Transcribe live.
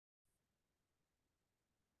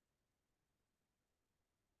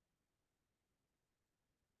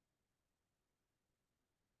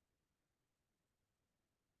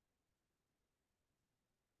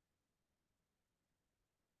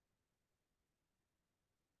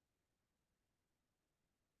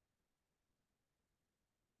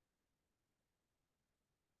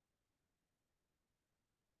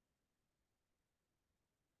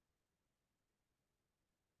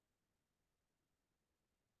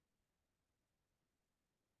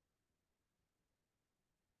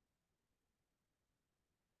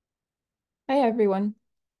Hi, everyone.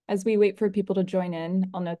 As we wait for people to join in,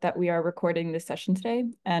 I'll note that we are recording this session today,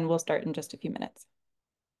 and we'll start in just a few minutes.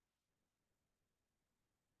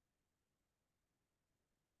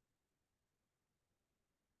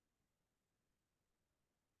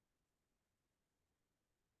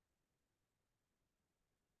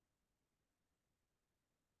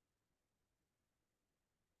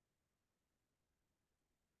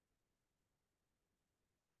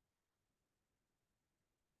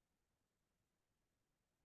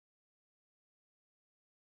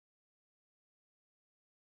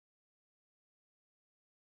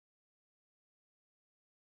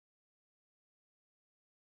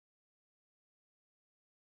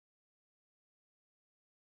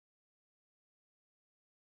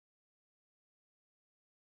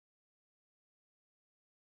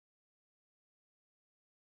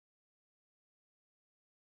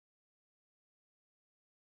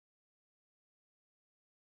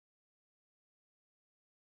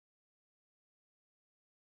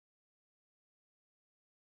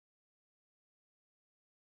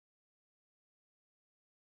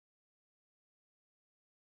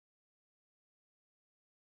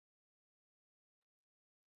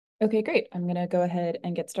 Okay, great. I'm going to go ahead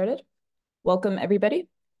and get started. Welcome, everybody.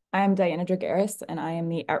 I'm Diana Dragaris, and I am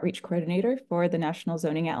the Outreach Coordinator for the National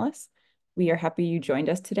Zoning Atlas. We are happy you joined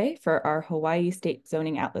us today for our Hawaii State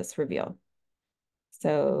Zoning Atlas reveal.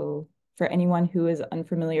 So for anyone who is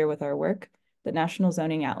unfamiliar with our work, the National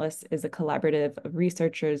Zoning Atlas is a collaborative of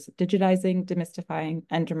researchers digitizing, demystifying,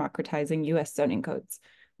 and democratizing U.S. zoning codes.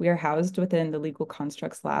 We are housed within the Legal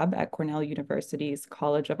Constructs Lab at Cornell University's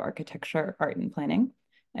College of Architecture, Art, and Planning,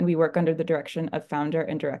 and we work under the direction of founder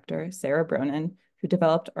and director Sarah Bronin, who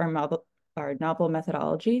developed our novel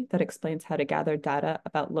methodology that explains how to gather data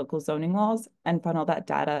about local zoning laws and funnel that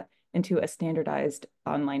data into a standardized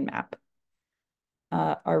online map.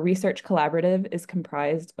 Our research collaborative is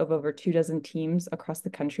comprised of over 24 teams across the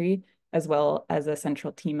country, as well as a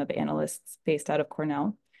central team of analysts based out of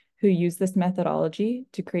Cornell, who use this methodology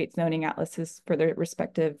to create zoning atlases for their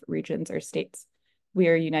respective regions or states. We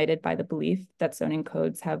are united by the belief that zoning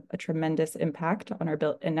codes have a tremendous impact on our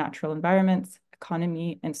built and natural environments,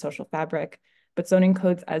 economy, and social fabric, but zoning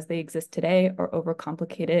codes as they exist today are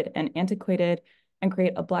overcomplicated and antiquated, and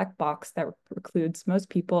create a black box that precludes most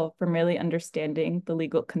people from really understanding the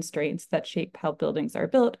legal constraints that shape how buildings are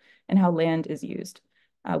built and how land is used.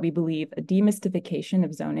 We believe a demystification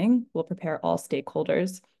of zoning will prepare all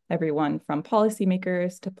stakeholders, everyone from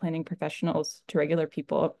policymakers to planning professionals to regular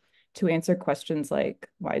people, to answer questions like,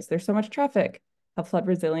 why is there so much traffic? How flood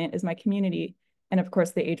resilient is my community? And of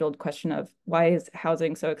course, the age-old question of why is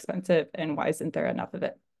housing so expensive and why isn't there enough of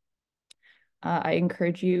it? I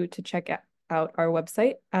encourage you to check out our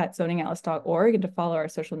website at zoningatlas.org and to follow our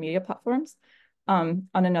social media platforms. On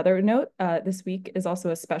another note, this week is also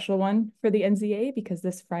a special one for the NZA because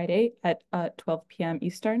this Friday at 12 p.m.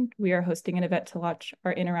 Eastern, we are hosting an event to launch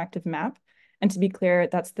our interactive map. And to be clear,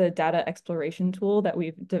 that's the data exploration tool that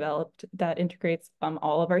we've developed that integrates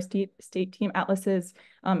all of our state team atlases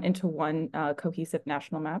into one cohesive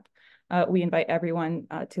national map. We invite everyone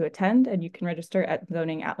to attend, and you can register at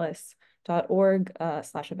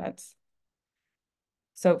zoningatlas.org/events.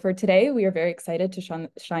 So for today, we are very excited to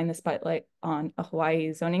shine the spotlight on a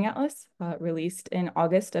Hawaii zoning atlas released in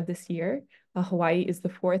August of this year. Hawaii is the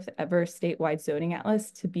 4th ever statewide zoning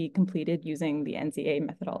atlas to be completed using the NZA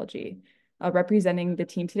methodology. Representing the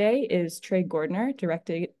team today is Trey Gordner,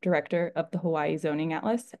 Director of the Hawaii Zoning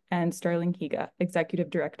Atlas, and Sterling Higa, Executive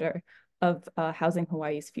Director of Housing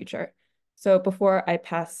Hawaii's Future. So before I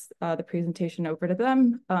pass the presentation over to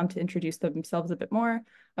them to introduce themselves a bit more,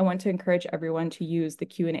 I want to encourage everyone to use the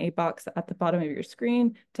Q&A box at the bottom of your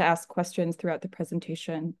screen to ask questions throughout the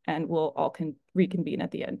presentation, and we'll all reconvene at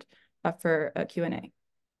the end for a Q&A.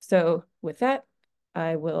 So with that,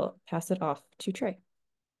 I will pass it off to Trey.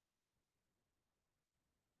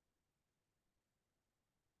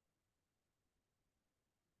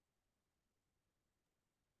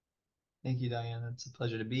 Thank you, Diana. It's a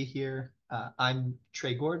pleasure to be here. I'm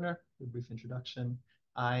Trey Gordner, a brief introduction.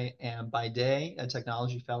 I am by day a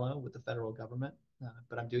technology fellow with the federal government,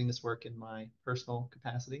 but I'm doing this work in my personal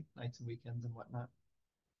capacity, nights and weekends and whatnot.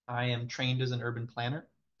 I am trained as an urban planner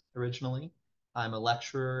originally. I'm a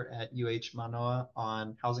lecturer at UH Manoa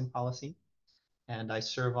on housing policy, and I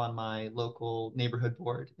serve on my local neighborhood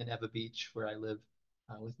board in Ewa Beach, where I live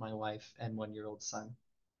with my wife and 1-year-old son.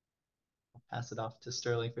 I'll pass it off to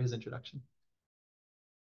Sterling for his introduction.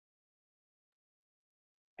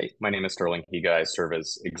 Hey, my name is Sterling Higa. I serve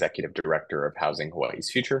as Executive Director of Housing Hawaii's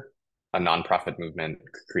Future, a nonprofit movement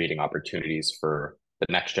creating opportunities for the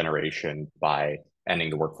next generation by ending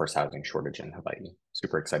the workforce housing shortage in Hawaii.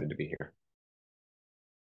 Super excited to be here.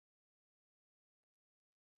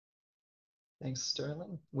 Thanks,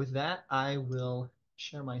 Sterling. With that, I will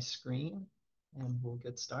share my screen and we'll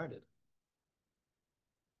get started.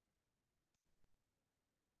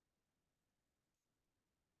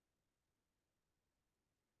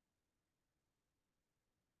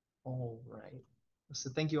 All right.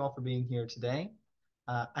 So thank you all for being here today.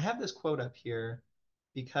 I have this quote up here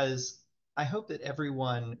because I hope that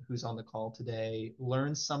everyone who's on the call today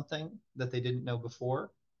learns something that they didn't know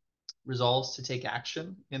before, resolves to take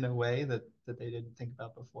action in a way that they didn't think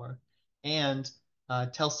about before, and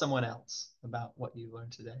tell someone else about what you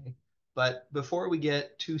learned today. But before we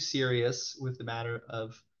get too serious with the matter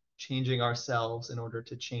of changing ourselves in order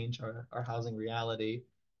to change our housing reality,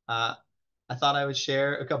 I thought I would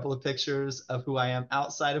share a couple of pictures of who I am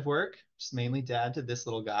outside of work, just mainly dad to this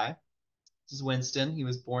little guy. This is Winston. He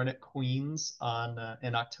was born at Queens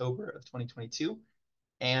in October of 2022.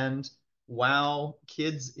 And while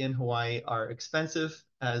kids in Hawaii are expensive,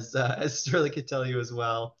 as Sterling could tell you as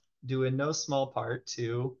well, due in no small part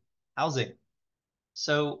to housing.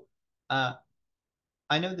 So I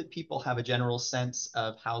know that people have a general sense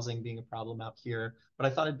of housing being a problem out here, but I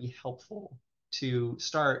thought it'd be helpful to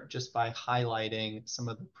start just by highlighting some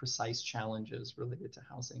of the precise challenges related to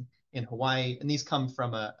housing in Hawaii. And these come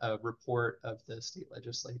from a report of the state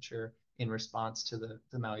legislature in response to the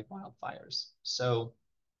Maui wildfires. So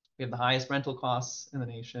we have the highest rental costs in the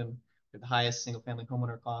nation. We have the highest single family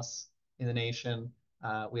homeowner costs in the nation.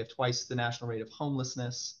 We have twice the national rate of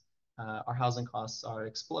homelessness. Our housing costs are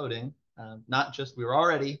exploding. Not just, we were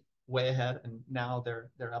already way ahead and now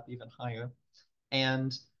they're up even higher.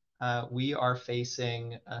 And we are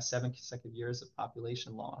facing 7 consecutive years of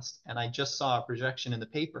population loss. And I just saw a projection in the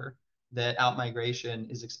paper that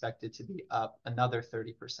outmigration is expected to be up another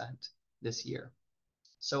 30% this year.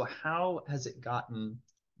 So how has it gotten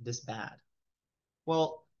this bad?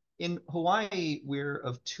 Well, in Hawaii, we're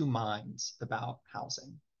of two minds about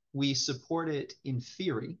housing. We support it in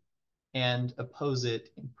theory and oppose it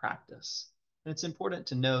in practice. And it's important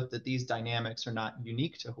to note that these dynamics are not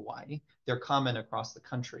unique to Hawaii. They're common across the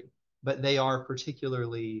country, but they are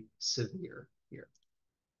particularly severe here.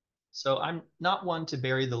 So I'm not one to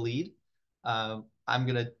bury the lead. I'm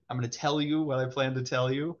gonna tell you what I plan to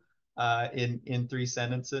tell you in 3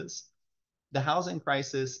 sentences. The housing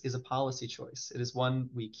crisis is a policy choice. It is one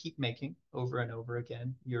we keep making over and over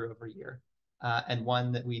again, year over year, and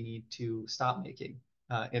one that we need to stop making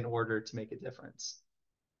in order to make a difference.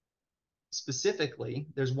 Specifically,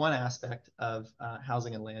 there's one aspect of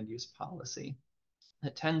housing and land use policy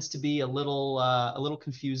that tends to be a little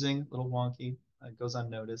confusing, a little wonky, goes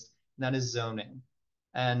unnoticed, and that is zoning.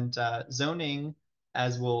 And zoning,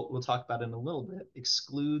 as we'll talk about in a little bit,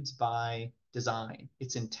 excludes by design.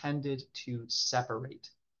 It's intended to separate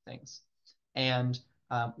things. And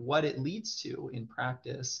what it leads to in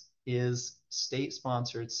practice is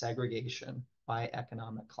state-sponsored segregation by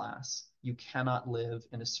economic class. You cannot live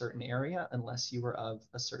in a certain area unless you are of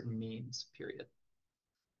a certain means, period.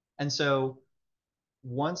 And so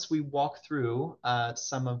once we walk through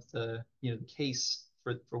some of the case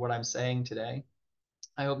for what I'm saying today,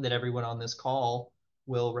 I hope that everyone on this call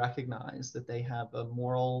will recognize that they have a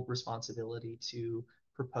moral responsibility to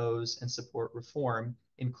propose and support reform,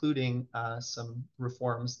 including some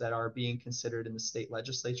reforms that are being considered in the state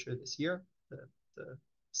legislature this year. The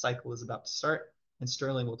cycle is about to start, and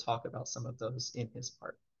Sterling will talk about some of those in his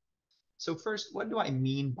part. So first, what do I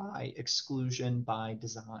mean by exclusion by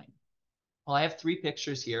design? Well, I have 3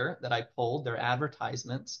 pictures here that I pulled. They're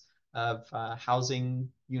advertisements of housing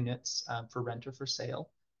units for rent or for sale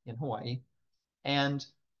in Hawaii. And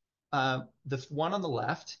the one on the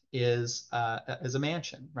left is a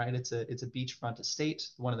mansion, right? It's a beachfront estate.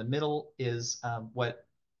 The one in the middle is what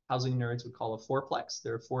housing nerds would call a fourplex.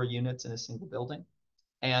 There are 4 units in a single building.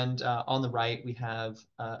 And on the right, we have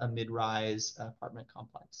a mid-rise apartment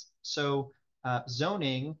complex. So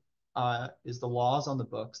zoning is the laws on the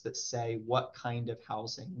books that say what kind of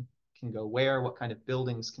housing can go where, what kind of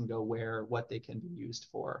buildings can go where, what they can be used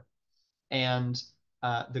for. And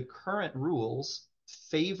the current rules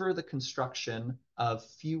favor the construction of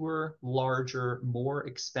fewer, larger, more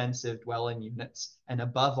expensive dwelling units, and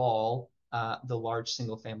above all, the large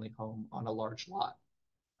single-family home on a large lot.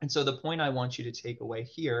 And so the point I want you to take away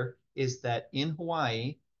here is that in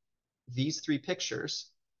Hawaii, these 3 pictures,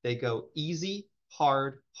 they go easy,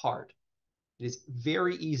 hard, hard. It is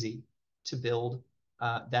very easy to build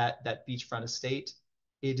that beachfront estate.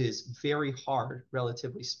 It is very hard,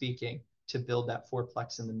 relatively speaking, to build that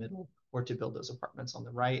fourplex in the middle or to build those apartments on the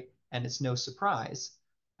right. And it's no surprise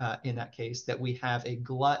in that case, that we have a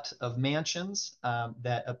glut of mansions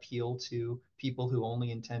that appeal to people who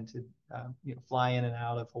only intend to fly in and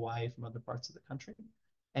out of Hawaii from other parts of the country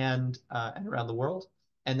and around the world,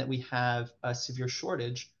 and that we have a severe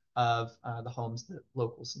shortage of the homes that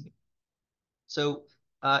locals need. So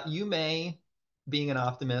you may, being an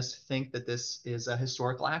optimist, think that this is a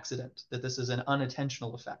historical accident, that this is an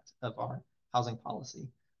unintentional effect of our housing policy.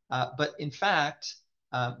 But in fact,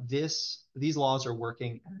 these laws are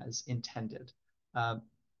working as intended.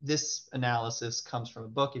 This analysis comes from a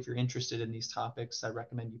book. If you're interested in these topics, I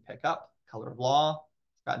recommend you pick up Color of Law,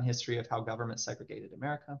 Forgotten History of How Government Segregated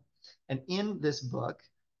America. And in this book,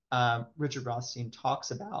 Richard Rothstein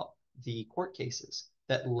talks about the court cases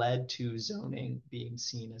that led to zoning being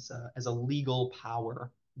seen as a legal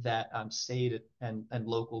power that state and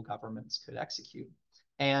local governments could execute.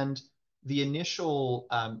 And the initial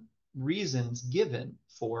reasons given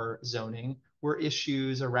for zoning were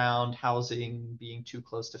issues around housing being too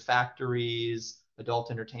close to factories,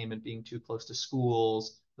 adult entertainment being too close to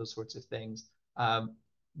schools, those sorts of things.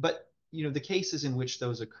 But the cases in which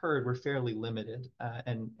those occurred were fairly limited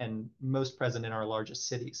and most present in our largest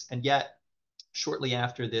cities. And yet, shortly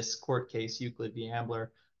after this court case, Euclid v.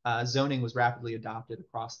 Ambler, zoning was rapidly adopted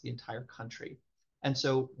across the entire country. And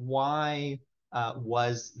so why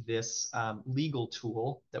was this legal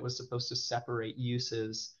tool that was supposed to separate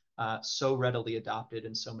uses so readily adopted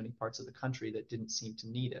in so many parts of the country that didn't seem to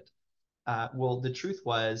need it? Well, the truth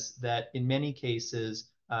was that in many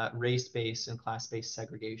cases, race-based and class-based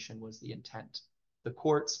segregation was the intent. The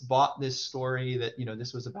courts bought this story that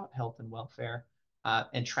this was about health and welfare,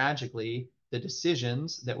 and tragically, the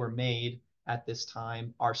decisions that were made at this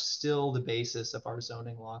time are still the basis of our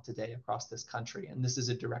zoning law today across this country. And this is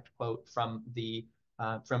a direct quote from the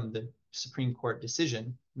Supreme Court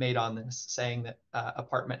decision made on this, saying that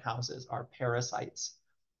apartment houses are parasites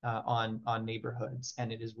on neighborhoods,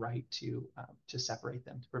 and it is right to separate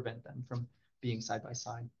them, to prevent them from being side by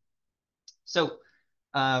side. So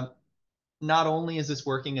not only is this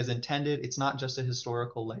working as intended, it's not just a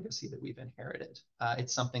historical legacy that we've inherited.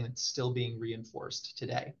 It's something that's still being reinforced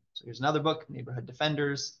today. So here's another book, Neighborhood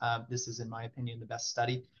Defenders. This is, in my opinion, the best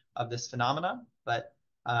study of this phenomenon. But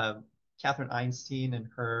Catherine Einstein and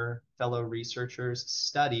her fellow researchers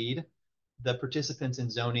studied the participants in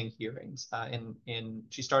zoning hearings.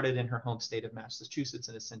 She started in her home state of Massachusetts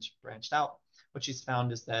and has since branched out. What she's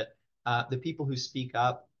found is that the people who speak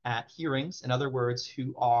up at hearings, in other words,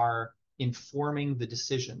 who are informing the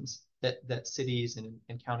decisions that cities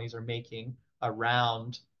and counties are making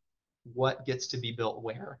around what gets to be built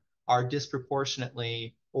where, are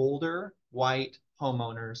disproportionately older white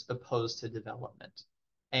homeowners opposed to development.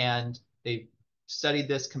 And they studied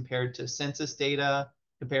this compared to census data,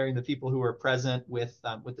 comparing the people who were present with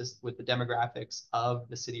the demographics of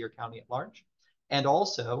the city or county at large, and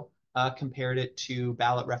also compared it to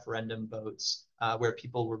ballot referendum votes where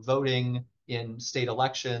people were voting in state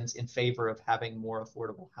elections in favor of having more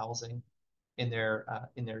affordable housing in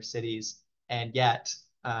their cities, and yet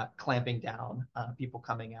clamping down people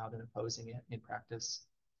coming out and opposing it in practice.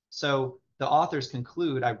 So the authors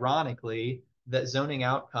conclude, ironically, that zoning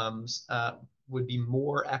outcomes would be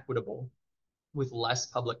more equitable with less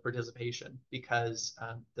public participation because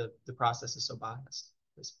the process is so biased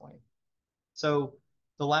at this point. So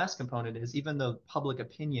the last component is, even though public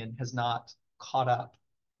opinion has not caught up,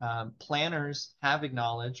 urban planners have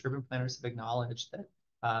acknowledged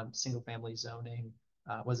that single family zoning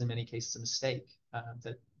was in many cases a mistake,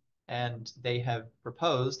 and they have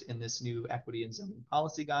proposed in this new equity and zoning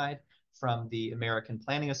policy guide from the American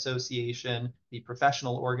Planning Association, the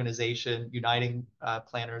professional organization uniting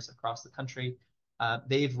planners across the country.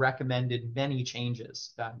 They've recommended many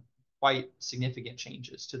changes, quite significant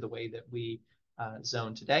changes to the way that we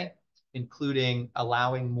zone today, including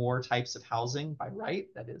allowing more types of housing by right,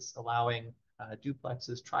 that is allowing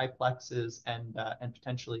duplexes, triplexes, and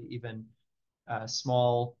potentially even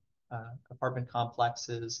small apartment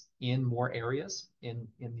complexes in more areas in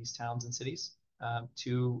these towns and cities,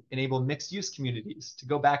 to enable mixed use communities, to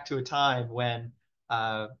go back to a time when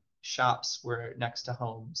shops were next to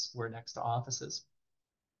homes, were next to offices,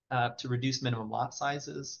 to reduce minimum lot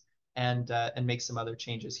sizes, and make some other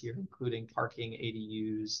changes here, including parking,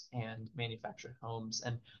 ADUs, and manufactured homes.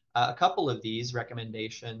 And a couple of these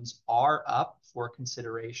recommendations are up for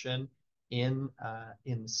consideration in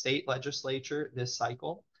the state legislature this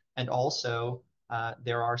cycle. And also,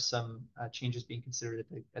 there are some changes being considered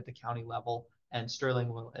at the county level, and Sterling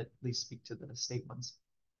will at least speak to the state ones.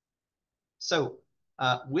 So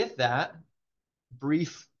with that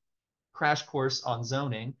brief crash course on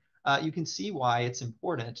zoning, you can see why it's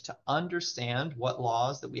important to understand what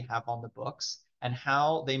laws that we have on the books and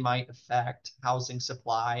how they might affect housing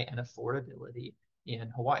supply and affordability in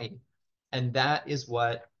Hawaii. And that is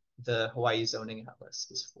what the Hawaii Zoning Atlas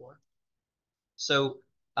is for. So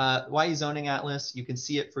Hawaii Zoning Atlas, you can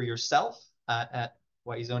see it for yourself at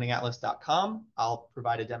hawaiizoningatlas.com. I'll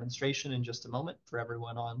provide a demonstration in just a moment for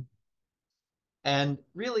everyone on. And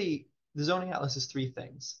really, the Zoning Atlas is three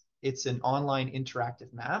things. It's an online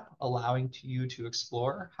interactive map allowing you to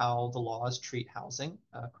explore how the laws treat housing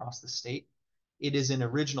across the state. It is an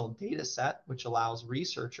original data set, which allows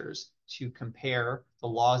researchers to compare the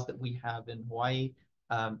laws that we have in Hawaii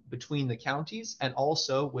between the counties and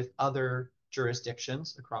also with other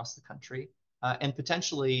jurisdictions across the country, and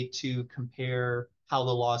potentially to compare how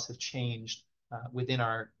the laws have changed within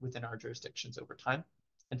our jurisdictions over time.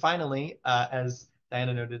 And finally, as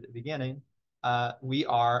Diana noted at the beginning, we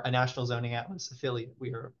are a National Zoning Atlas affiliate.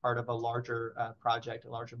 We are part of a larger project, a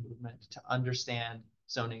larger movement to understand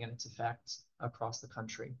zoning and its effects across the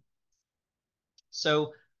country.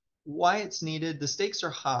 So why it's needed, the stakes are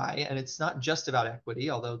high, and it's not just about equity,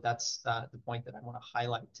 although that's the point that I want to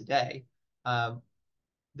highlight today.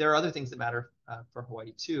 There are other things that matter for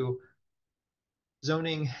Hawaii too.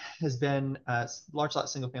 Zoning has been, large lot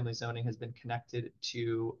single family zoning has been connected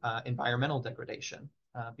to environmental degradation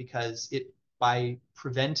because by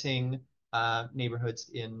preventing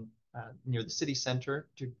neighborhoods near the city center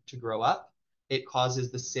to grow up, it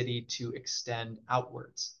causes the city to extend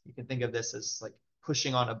outwards. You can think of this as like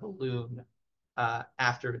pushing on a balloon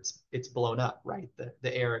after it's blown up, right?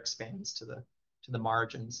 The air expands to the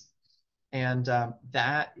margins. And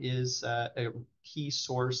that is a key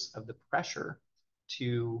source of the pressure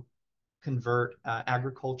to convert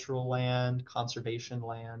agricultural land, conservation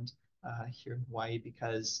land here in Hawaii,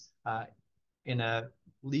 because in a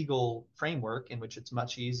legal framework in which it's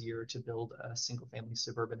much easier to build a single family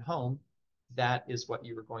suburban home, that is what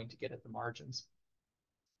you are going to get at the margins.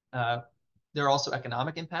 There are also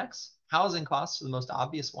economic impacts. Housing costs are the most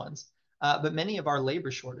obvious ones, but many of our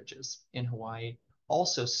labor shortages in Hawaii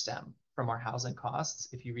also stem from our housing costs.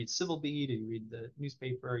 If you read Civil Beat, or you read the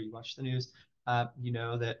newspaper, or you watch the news, you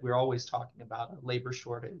know that we're always talking about a labor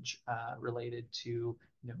shortage related to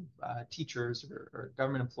teachers or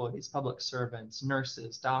government employees, public servants,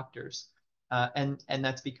 nurses, doctors, and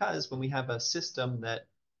that's because when we have a system that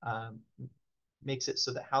makes it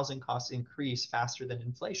so that housing costs increase faster than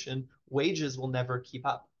inflation, wages will never keep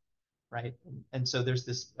up, right? And so there's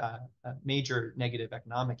this major negative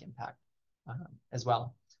economic impact as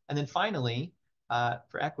well. And then finally,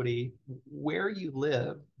 for equity, where you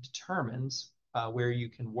live determines where you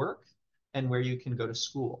can work and where you can go to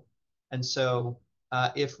school. And so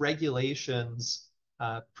if regulations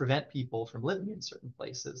prevent people from living in certain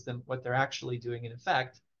places, then what they're actually doing in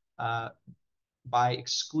effect by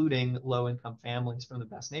excluding low-income families from the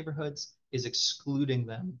best neighborhoods is excluding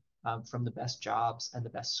them from the best jobs and the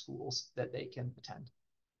best schools that they can attend.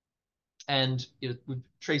 And we've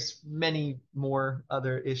traced many more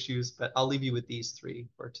other issues, but I'll leave you with these three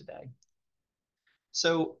for today.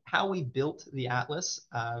 So how we built the Atlas,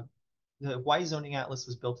 the Hawaii Zoning Atlas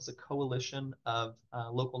was built as a coalition of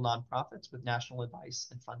local nonprofits with national advice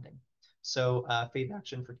and funding. So Faith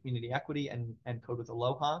Action for Community Equity and Code with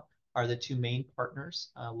Aloha are the two main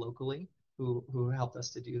partners locally who helped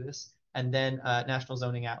us to do this. And then National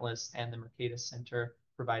Zoning Atlas and the Mercatus Center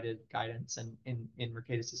provided guidance, and in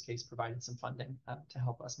Mercatus's case, provided some funding to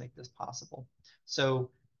help us make this possible.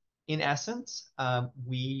 So in essence,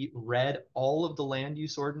 we read all of the land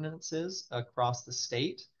use ordinances across the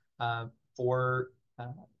state for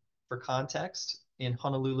context. In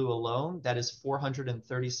Honolulu alone, that is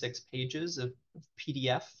 436 pages of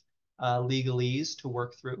PDF legalese to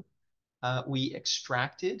work through. We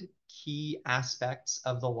extracted key aspects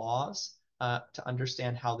of the laws to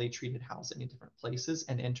understand how they treated housing in different places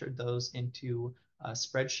and entered those into a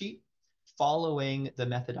spreadsheet following the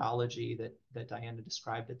methodology that Diana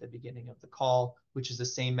described at the beginning of the call, which is the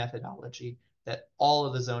same methodology that all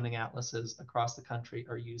of the zoning atlases across the country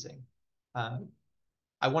are using.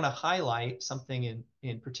 I want to highlight something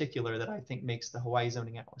in particular that I think makes the Hawaii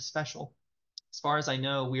Zoning Atlas special. As far as I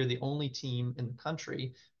know, we are the only team in the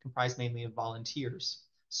country comprised mainly of volunteers.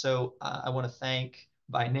 So I want to thank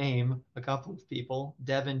by name a couple of people,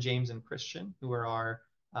 Devin, James, and Christian, who are our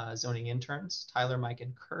zoning interns, Tyler, Mike,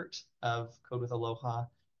 and Kurt of Code with Aloha,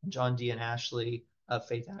 and John D. and Ashley of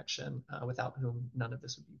Faith Action, without whom none of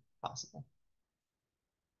this would be possible.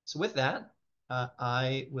 So with that,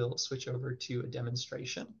 I will switch over to a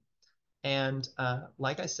demonstration. And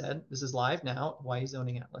like I said, this is live now at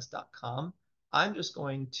hawaiizoningatlas.com. I'm just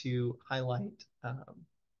going to highlight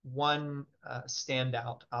one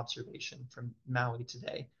standout observation from Maui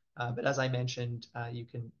today. But as I mentioned, you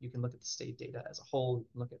can look at the state data as a whole.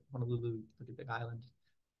 Look at Honolulu, look at Big Island,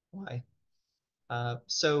 Hawaii.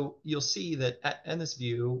 So you'll see that in this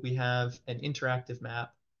view, we have an interactive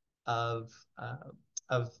map of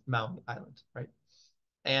Maui Island, right?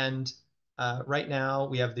 And right now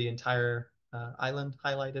we have the entire island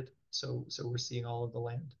highlighted. So we're seeing all of the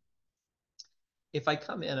land. If I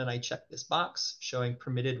come in and I check this box showing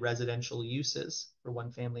permitted residential uses for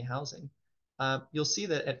one family housing, you'll see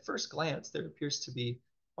that at first glance, there appears to be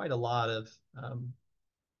quite a lot of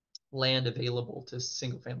land available to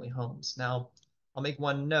single family homes. Now, I'll make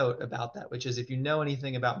one note about that, which is if you know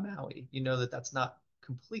anything about Maui, you know that that's not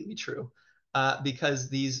completely true, because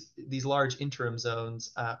these large interim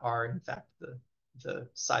zones are in fact the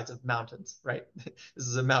sides of mountains, right? This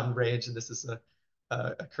is a mountain range and this is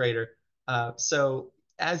a crater. So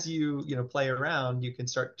as you play around, you can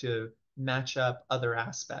start to match up other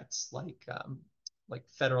aspects like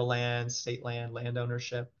federal land, state land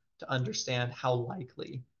ownership to understand how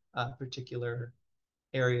likely particular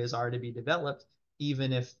areas are to be developed,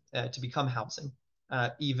 even if to become housing,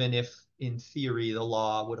 even if in theory the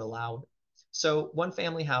law would allow it. So one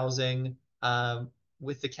family housing,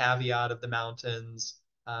 with the caveat of the mountains,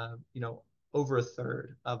 over a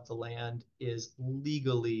third of the land is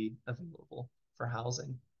legally available for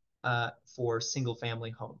housing, for single family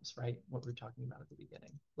homes, right? What we were talking about at the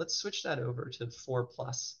beginning. Let's switch that over to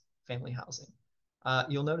 4+ family housing.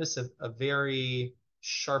 You'll notice a very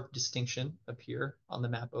sharp distinction appear on the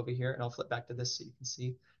map over here. And I'll flip back to this so you can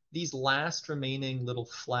see these last remaining little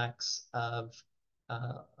flecks of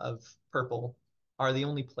purple are the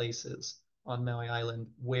only places on Maui Island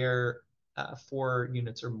where 4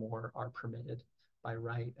 units or more are permitted by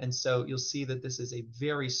right. And so you'll see that this is a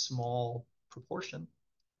very small proportion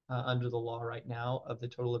under the law right now of the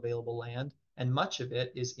total available land. And much of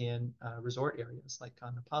it is in resort areas like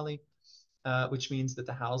Kaanapali, which means that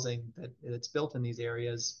the housing that's built in these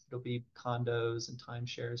areas, it'll be condos and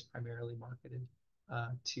timeshares primarily marketed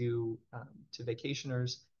to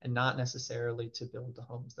vacationers and not necessarily to build the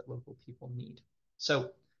homes that local people need.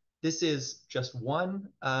 So this is just one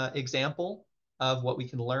example of what we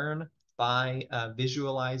can learn by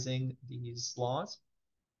visualizing these laws.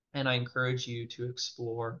 And I encourage you to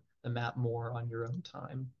explore the map more on your own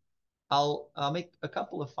time. I'll make a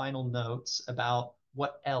couple of final notes about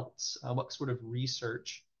what else, what sort of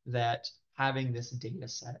research that having this data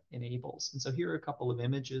set enables. And so here are a couple of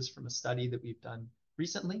images from a study that we've done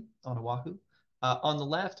recently on Oahu. On the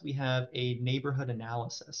left, we have a neighborhood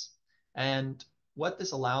analysis. And what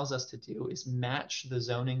this allows us to do is match the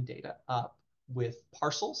zoning data up with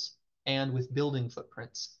parcels and with building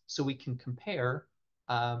footprints. So we can compare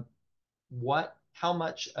how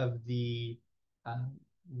much of the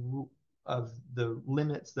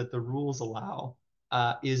limits that the rules allow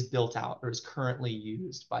is built out or is currently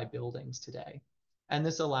used by buildings today. And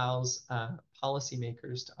this allows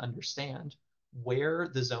policymakers to understand where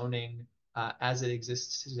the zoning as it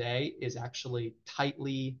exists today is actually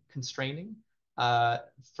tightly constraining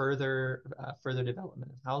further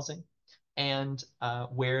development of housing, and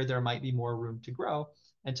where there might be more room to grow,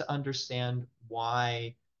 and to understand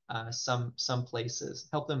why some places,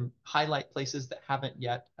 help them highlight places that haven't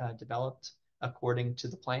yet developed according to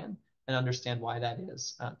the plan, and understand why that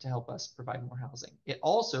is to help us provide more housing. It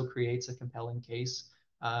also creates a compelling case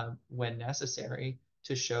when necessary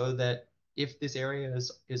to show that if this area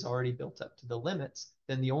is already built up to the limits,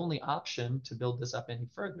 then the only option to build this up any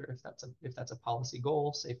further, if that's a policy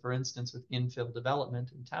goal, say for instance with infill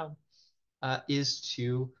development in town, is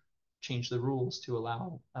to change the rules to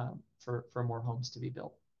allow for more homes to be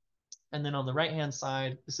built. And then on the right-hand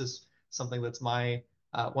side, this is something that's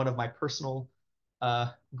one of my personal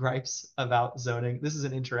gripes about zoning. This is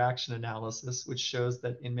an interaction analysis, which shows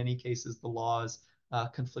that in many cases the laws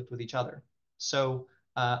conflict with each other. So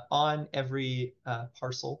on every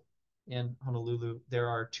parcel in Honolulu, there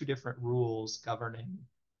are 2 different rules governing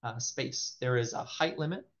space. There is a height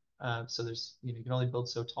limit, so there's you can only build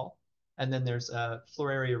so tall, and then there's a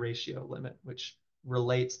floor area ratio limit, which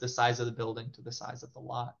relates the size of the building to the size of the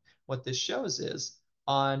lot. What this shows is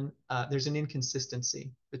there's an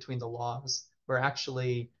inconsistency between the laws, where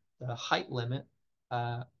actually the height limit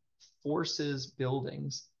forces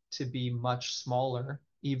buildings to be much smaller,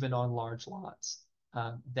 even on large lots,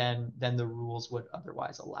 than the rules would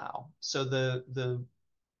otherwise allow. So the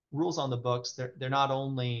rules on the books, they're not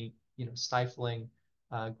only stifling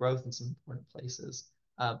growth in some important places,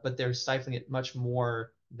 but they're stifling it much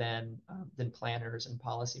more than planners and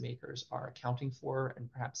policymakers are accounting for, and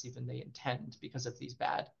perhaps even they intend, because of these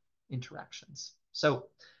bad interactions. So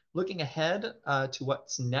looking ahead to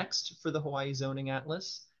what's next for the Hawaii Zoning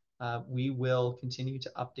Atlas, we will continue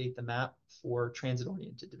to update the map for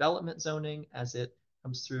transit-oriented development zoning as it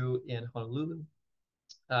comes through in Honolulu.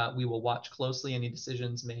 We will watch closely any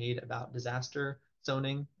decisions made about disaster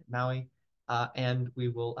zoning in Maui, and we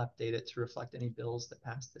will update it to reflect any bills that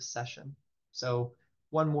pass this session. So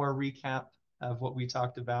one more recap of what we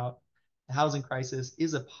talked about. The housing crisis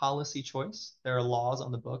is a policy choice. There are laws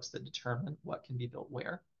on the books that determine what can be built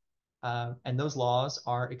where. And those laws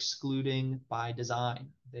are excluding by design.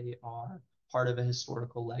 They are part of a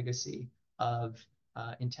historical legacy of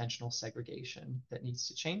intentional segregation that needs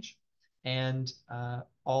to change. And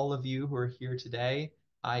all of you who are here today,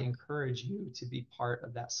 I encourage you to be part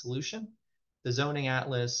of that solution. The Zoning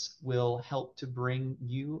Atlas will help to bring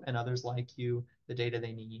you and others like you the data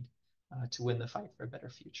they need to win the fight for a better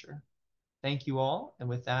future. Thank you all. And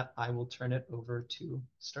with that, I will turn it over to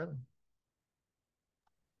Sterling.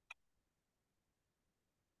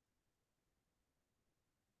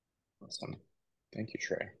 Awesome. Thank you,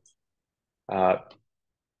 Trey. Well,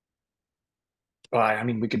 I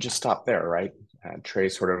mean, we could just stop there, right? Trey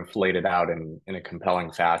sort of laid it out in a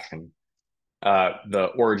compelling fashion.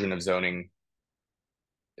 The origin of zoning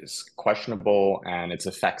is questionable, and its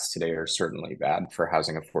effects today are certainly bad for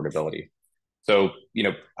housing affordability. So,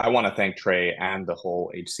 I want to thank Trey and the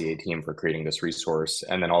whole HCA team for creating this resource,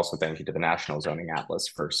 and then also thank you to the National Zoning Atlas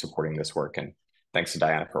for supporting this work, and thanks to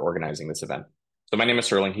Diana for organizing this event. So my name is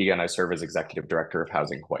Sterling Higa, and I serve as Executive Director of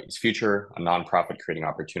Housing Hawaii's Future, a nonprofit creating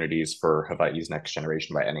opportunities for Hawaii's next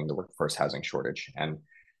generation by ending the workforce housing shortage. And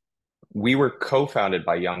we were co-founded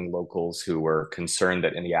by young locals who were concerned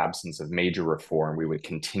that in the absence of major reform, we would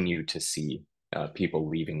continue to see people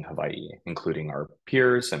leaving Hawaii, including our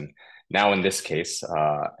peers. And now in this case,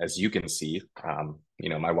 as you can see,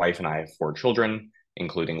 my wife and I have 4 children,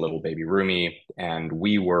 including little baby Rumi, and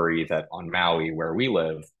we worry that on Maui, where we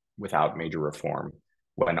live, without major reform,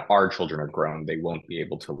 when our children are grown, they won't be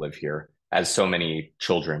able to live here, as so many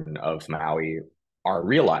children of Maui are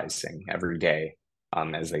realizing every day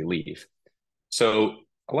as they leave. So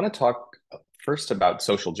I want to talk first about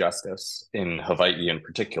social justice in Hawaii in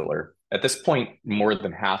particular. At this point, more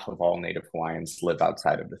than half of all Native Hawaiians live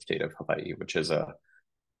outside of the state of Hawaii, which is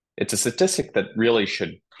it's a statistic that really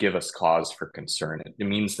should give us cause for concern. It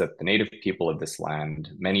means that the Native people of this land,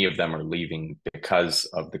 many of them are leaving because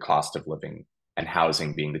of the cost of living, and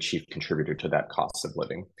housing being the chief contributor to that cost of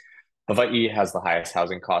living. Hawaii has the highest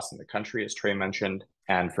housing costs in the country, as Trey mentioned,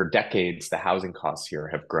 and for decades, the housing costs here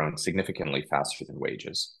have grown significantly faster than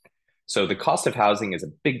wages. So the cost of housing is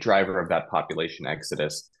a big driver of that population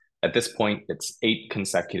exodus. At this point, it's 8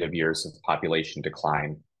 consecutive years of population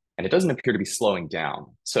decline, and it doesn't appear to be slowing down.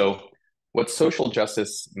 So what social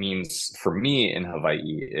justice means for me in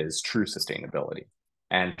Hawaii is true sustainability.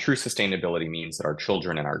 And true sustainability means that our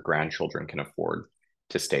children and our grandchildren can afford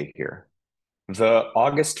to stay here. The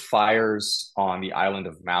August fires on the island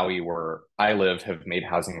of Maui, where I live, have made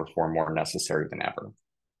housing reform more necessary than ever.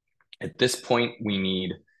 At this point, we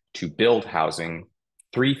need to build housing,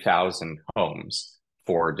 3,000 homes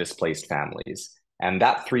for displaced families. And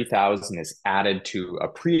that 3,000 is added to a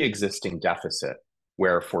pre-existing deficit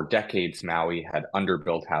where for decades Maui had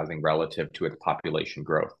underbuilt housing relative to its population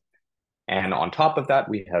growth. And on top of that,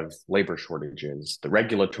 we have labor shortages, the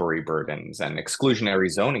regulatory burdens, and exclusionary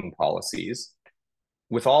zoning policies.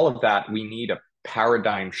 With all of that, we need a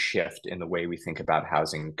paradigm shift in the way we think about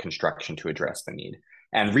housing construction to address the need.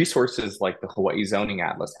 And resources like the Hawaii Zoning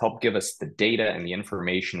Atlas help give us the data and the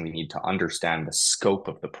information we need to understand the scope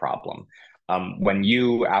of the problem. When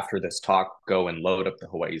you, after this talk, go and load up the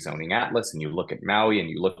Hawaii Zoning Atlas and you look at Maui and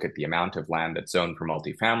you look at the amount of land that's zoned for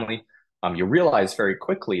multifamily, you realize very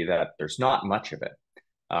quickly that there's not much of it.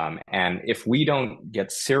 And if we don't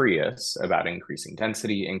get serious about increasing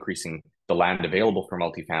density, increasing the land available for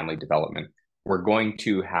multifamily development, we're going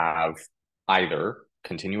to have either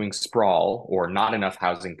continuing sprawl or not enough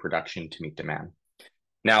housing production to meet demand.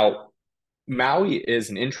 Now, Maui is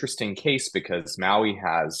an interesting case because Maui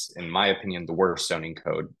has, in my opinion, the worst zoning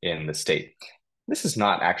code in the state. This is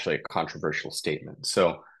not actually a controversial statement.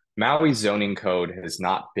 So Maui's zoning code has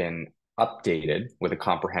not been updated with a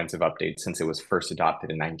comprehensive update since it was first adopted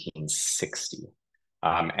in 1960.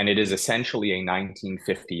 And it is essentially a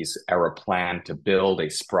 1950s era plan to build a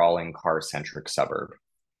sprawling car-centric suburb.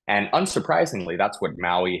 And unsurprisingly, that's what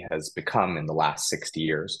Maui has become in the last 60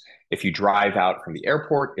 years. If you drive out from the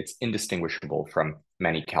airport, it's indistinguishable from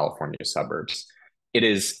many California suburbs. It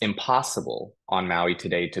is impossible on Maui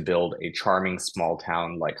today to build a charming small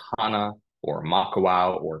town like Hana or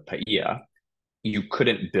Makawao or Paia. You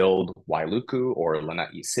couldn't build Wailuku or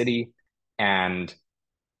Lanai City. And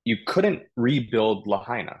you couldn't rebuild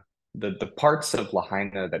Lahaina. The parts of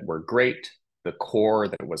Lahaina that were great, the core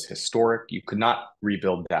that was historic, you could not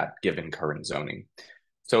rebuild that given current zoning.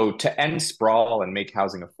 So to end sprawl and make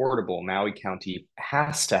housing affordable, Maui County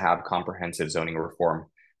has to have comprehensive zoning reform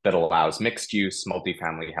that allows mixed use,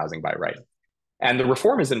 multifamily housing by right. And the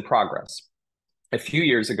reform is in progress. A few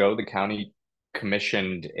years ago, the county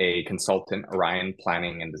commissioned a consultant, Orion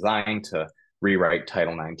Planning and Design, to rewrite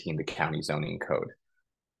Title 19, the county zoning code.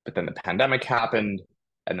 But then the pandemic happened,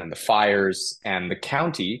 and then the fires, and the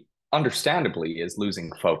county, understandably, is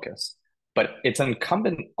losing focus. But it's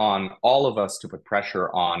incumbent on all of us to put pressure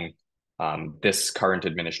on this current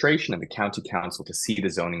administration and the county council to see the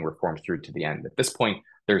zoning reform through to the end. At this point,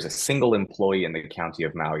 there's a single employee in the county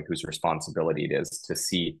of Maui whose responsibility it is to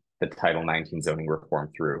see the Title 19 zoning reform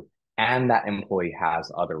through. And that employee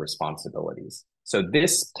has other responsibilities. So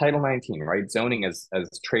this Title 19, right, zoning, as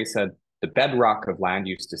Trey said, the bedrock of land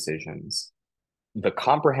use decisions, the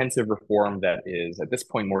comprehensive reform that is at this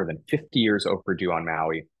point more than 50 years overdue on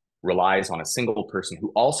Maui, relies on a single person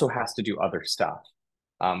who also has to do other stuff.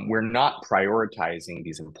 We're not prioritizing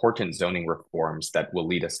these important zoning reforms that will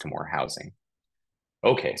lead us to more housing.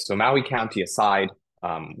 Okay, so Maui County aside,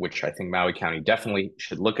 which I think Maui County definitely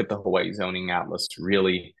should look at the Hawaii zoning atlas to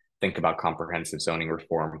really think about comprehensive zoning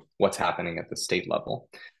reform, what's happening at the state level.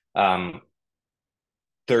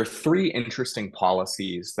 There are three interesting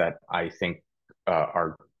policies that I think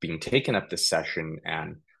are being taken up this session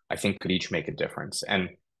and I think could each make a difference. And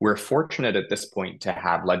we're fortunate at this point to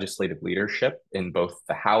have legislative leadership in both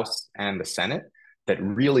the House and the Senate that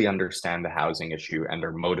really understand the housing issue and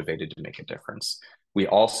are motivated to make a difference. We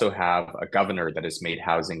also have a governor that has made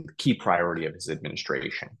housing the key priority of his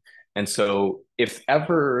administration. And so if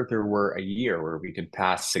ever there were a year where we could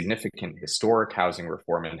pass significant historic housing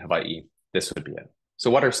reform in Hawaii, this would be it. So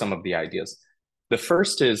what are some of the ideas? The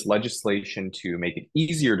first is legislation to make it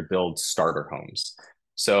easier to build starter homes.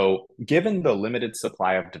 So given the limited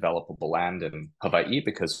supply of developable land in Hawaii,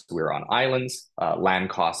 because we're on islands, land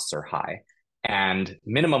costs are high, and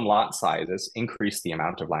minimum lot sizes increase the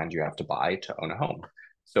amount of land you have to buy to own a home.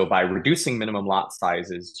 So by reducing minimum lot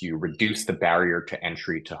sizes, you reduce the barrier to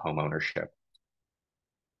entry to home ownership.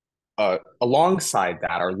 Alongside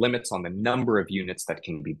that are limits on the number of units that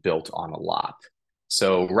can be built on a lot.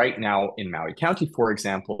 So right now in Maui County, for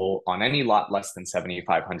example, on any lot less than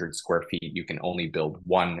 7,500 square feet, you can only build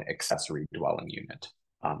one accessory dwelling unit.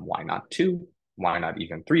 Why not two? Why not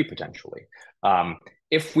even three potentially?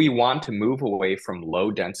 If we want to move away from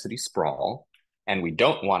low density sprawl, and we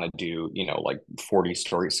don't want to do, like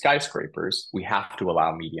 40-story skyscrapers, we have to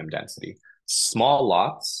allow medium density. Small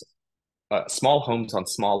lots, small homes on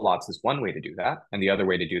small lots is one way to do that. And the other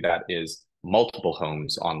way to do that is multiple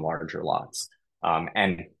homes on larger lots.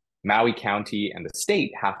 And Maui County and the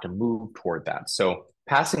state have to move toward that. So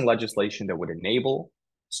passing legislation that would enable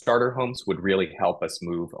starter homes would really help us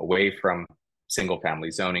move away from single family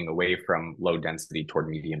zoning, away from low density toward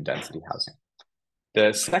medium density housing.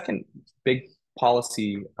 The second big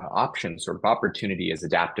policy option, sort of opportunity, is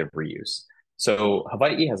adaptive reuse. So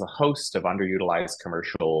Hawaii has a host of underutilized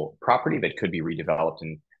commercial property that could be redeveloped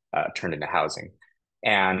and turned into housing.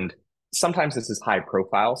 And sometimes this is high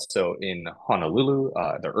profile. So in Honolulu,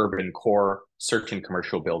 the urban core, certain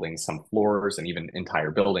commercial buildings, some floors and even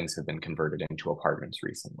entire buildings have been converted into apartments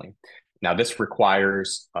recently. Now, this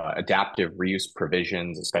requires adaptive reuse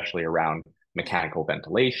provisions, especially around mechanical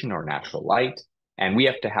ventilation or natural light. And we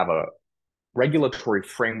have to have a regulatory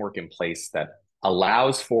framework in place that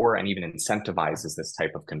allows for and even incentivizes this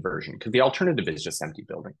type of conversion, because the alternative is just empty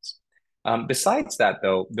buildings. Besides that,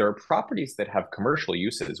 though, there are properties that have commercial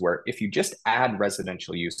uses where if you just add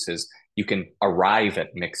residential uses, you can arrive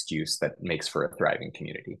at mixed use that makes for a thriving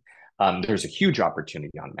community. There's a huge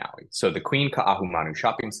opportunity on Maui. So the Queen Ka'ahumanu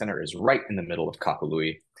Shopping Center is right in the middle of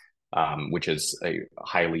Kahului, which is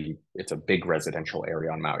it's a big residential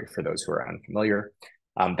area on Maui for those who are unfamiliar.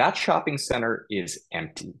 That shopping center is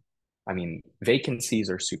empty. I mean, vacancies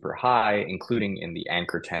are super high, including in the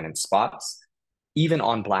anchor tenant spots. Even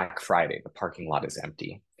on Black Friday, the parking lot is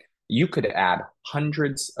empty. You could add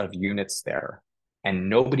hundreds of units there and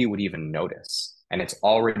nobody would even notice. And it's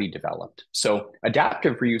already developed. So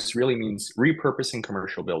adaptive reuse really means repurposing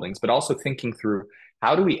commercial buildings, but also thinking through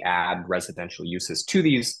how do we add residential uses to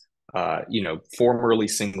these formerly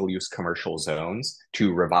single-use commercial zones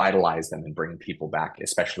to revitalize them and bring people back,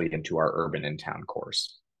 especially into our urban and town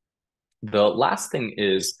cores. The last thing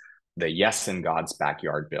is the Yes in God's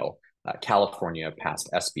Backyard bill. California passed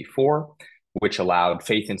SB4, which allowed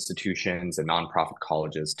faith institutions and nonprofit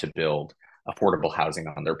colleges to build affordable housing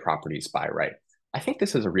on their properties by right. I think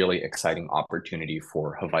this is a really exciting opportunity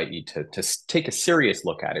for Hawaii to take a serious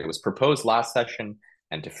look at it. It was proposed last session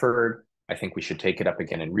and deferred. I think we should take it up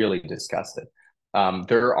again and really discuss it.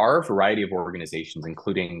 There are a variety of organizations,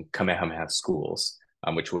 including Kamehameha Schools,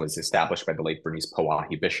 which was established by the late Bernice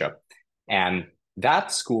Pauahi Bishop. And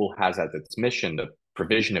that school has as its mission the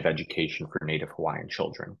provision of education for Native Hawaiian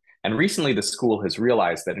children. And recently, the school has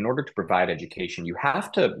realized that in order to provide education, you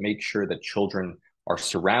have to make sure that children are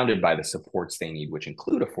surrounded by the supports they need, which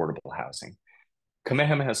include affordable housing.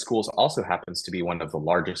 Kamehameha Schools also happens to be one of the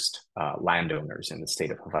largest landowners in the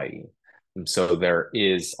state of Hawaii. And so there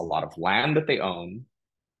is a lot of land that they own.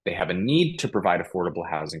 They have a need to provide affordable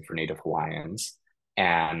housing for Native Hawaiians.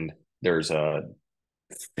 And there's a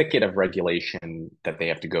thicket of regulation that they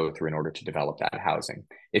have to go through in order to develop that housing.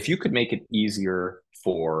 If you could make it easier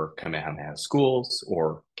for Kamehameha Schools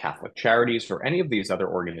or Catholic Charities or any of these other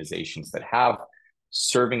organizations that have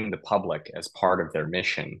serving the public as part of their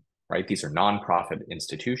mission, right? These are nonprofit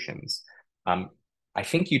institutions. I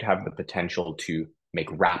think you'd have the potential to make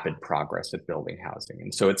rapid progress at building housing.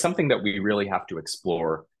 And so it's something that we really have to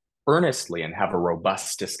explore earnestly and have a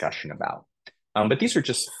robust discussion about. But these are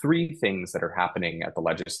just three things that are happening at the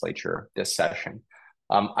legislature this session.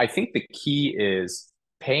 I think the key is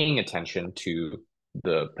paying attention to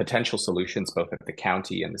the potential solutions both at the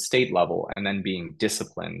county and the state level, and then being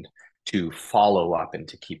disciplined to follow up and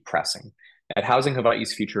to keep pressing. At Housing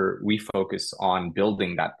Hawaii's Future, we focus on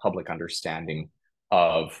building that public understanding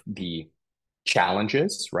of the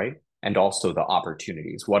challenges, right? And also the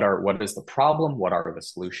opportunities. What is the problem? What are the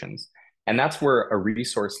solutions? And that's where a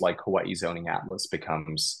resource like Hawaii Zoning Atlas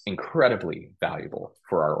becomes incredibly valuable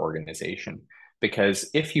for our organization. Because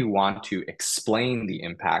if you want to explain the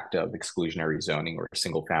impact of exclusionary zoning or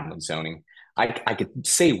single family zoning, I could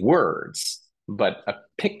say words, but a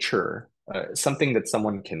picture, something that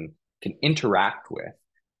someone can interact with,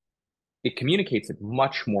 it communicates it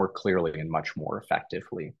much more clearly and much more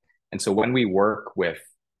effectively. And so when we work with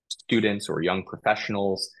students or young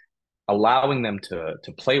professionals, allowing them to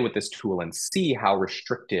play with this tool and see how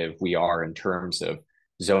restrictive we are in terms of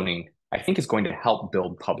zoning, I think is going to help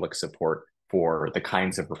build public support for the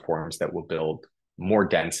kinds of reforms that will build more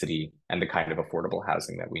density and the kind of affordable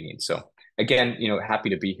housing that we need. So again, happy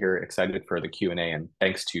to be here, excited for the Q&A, and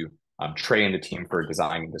thanks to Trey and the team for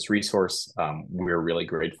designing this resource. We're really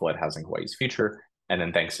grateful at Housing Hawaii's Future. And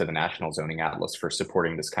then thanks to the National Zoning Atlas for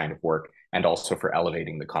supporting this kind of work and also for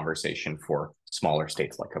elevating the conversation for smaller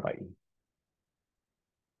states like Hawaii.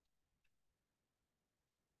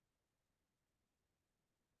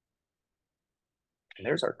 And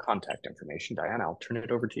there's our contact information. Diana, I'll turn it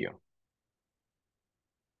over to you. I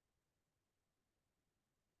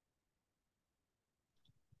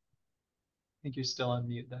think you're still on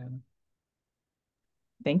mute, Diana.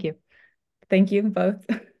 Thank you. Thank you both.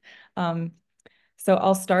 So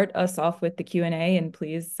I'll start us off with the Q&A, and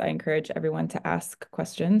please, I encourage everyone to ask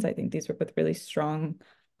questions. I think these were both really strong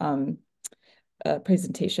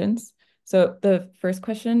presentations. So the first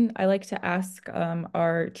question I like to ask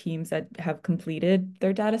our teams that have completed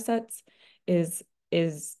their data sets is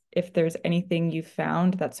if there's anything you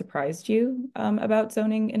found that surprised you about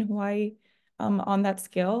zoning in Hawaii on that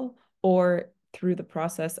scale, or through the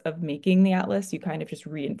process of making the atlas, you kind of just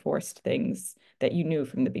reinforced things that you knew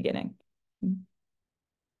from the beginning.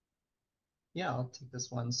 Yeah, I'll take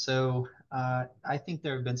this one. So I think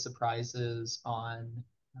there have been surprises on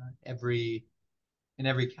in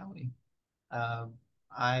every county.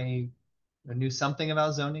 I knew something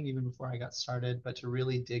about zoning even before I got started, but to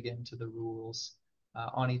really dig into the rules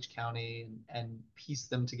on each county and piece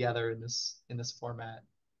them together in this format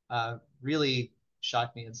really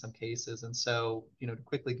shocked me in some cases. And so, to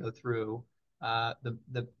quickly go through,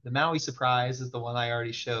 the Maui surprise is the one I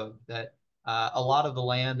already showed, that a lot of the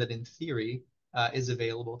land that in theory is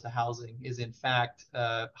available to housing is in fact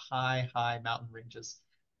high mountain ranges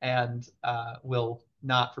and will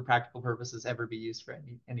not, for practical purposes, ever be used for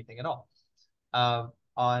anything at all.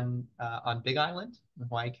 On Big Island, in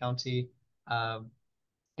Hawaii County,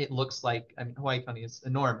 it looks like, Hawaii County is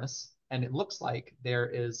enormous, and it looks like there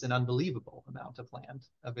is an unbelievable amount of land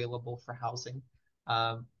available for housing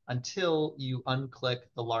until you unclick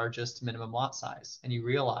the largest minimum lot size, and you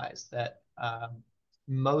realize that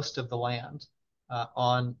most of the land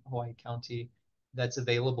on Hawaii County that's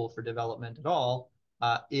available for development at all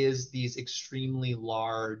is these extremely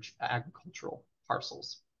large agricultural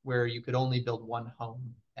parcels where you could only build one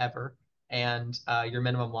home ever, and your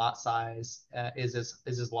minimum lot size is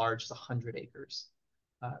as large as 100 acres.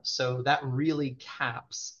 So that really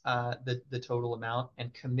caps the total amount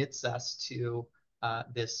and commits us to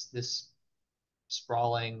this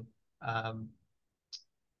sprawling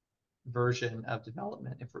version of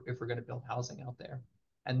development if we're going to build housing out there.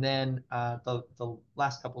 And then the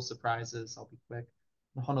last couple surprises, I'll be quick.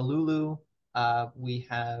 In Honolulu, we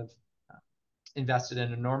have invested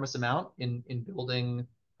an enormous amount in building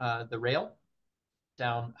the rail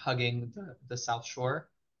down hugging the South Shore,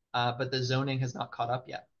 but the zoning has not caught up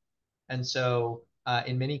yet. And so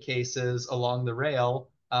in many cases along the rail,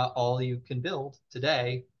 all you can build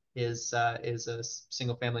today is a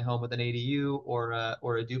single family home with an ADU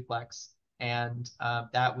or a duplex. And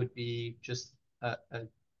that would be just a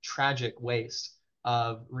tragic waste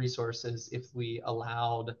of resources if we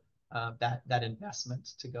allowed that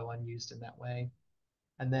investment to go unused in that way.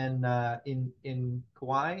 And then in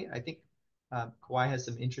Kauai, I think Kauai has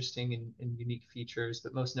some interesting and unique features,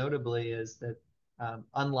 but most notably is that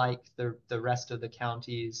unlike the rest of the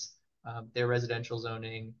counties, their residential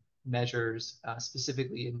zoning measures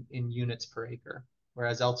specifically in units per acre,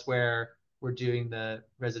 whereas elsewhere we're doing the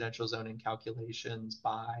residential zoning calculations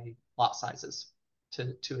by lot sizes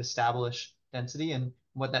to establish density. And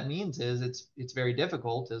what that means is it's very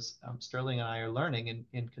difficult, as Sterling and I are learning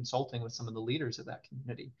in consulting with some of the leaders of that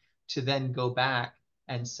community, to then go back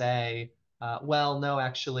and say, well, no,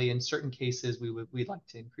 actually, in certain cases, we'd like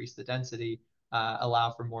to increase the density,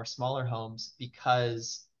 allow for more smaller homes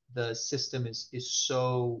because the system is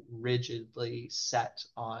so rigidly set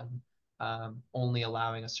on only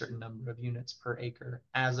allowing a certain number of units per acre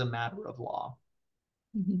as a matter of law.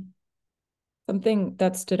 Mm-hmm. Something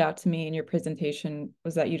that stood out to me in your presentation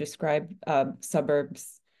was that you described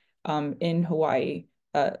suburbs in Hawaii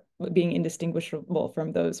being indistinguishable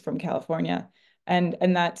from those from California. And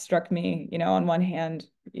that struck me, on one hand,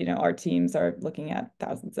 our teams are looking at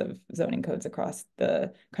thousands of zoning codes across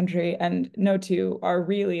the country, and no two are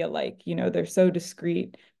really alike. They're so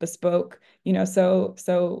discrete, bespoke,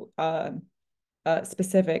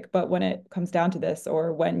 specific. But when it comes down to this,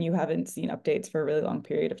 or when you haven't seen updates for a really long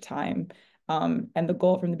period of time, and the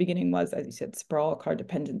goal from the beginning was, as you said, sprawl, car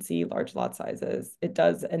dependency, large lot sizes, it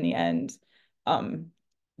does in the end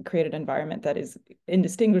create an environment that is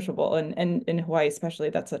indistinguishable. And in Hawaii especially,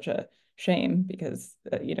 that's such a shame because,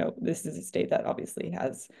 this is a state that obviously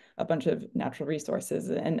has a bunch of natural resources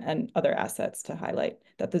and other assets to highlight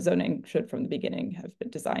that the zoning should from the beginning have been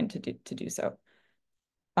designed to do so.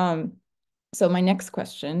 So my next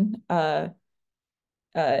question,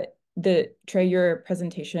 Trey, your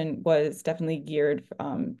presentation was definitely geared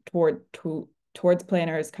towards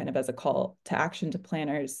planners, kind of as a call to action to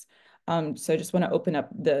planners. So I just want to open up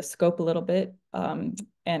the scope a little bit and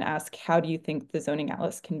ask, how do you think the zoning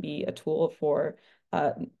atlas can be a tool for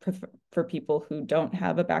people who don't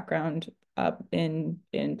have a background in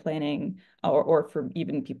planning, or for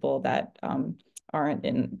even people that aren't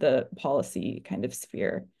in the policy kind of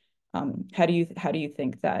sphere? How do you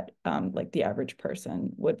think that like the average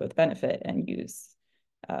person would both benefit and use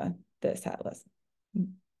this atlas?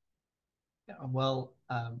 Yeah, well,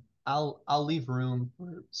 I'll leave room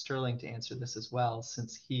for Sterling to answer this as well,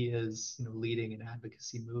 since he is leading an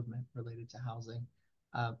advocacy movement related to housing.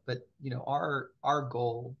 But our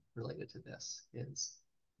goal related to this is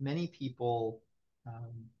many people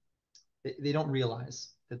they don't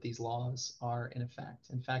realize that these laws are in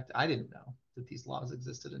effect. In fact, I didn't know that these laws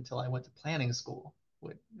existed until I went to planning school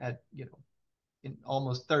at in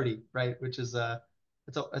almost 30, right? Which is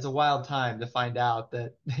it's a wild time to find out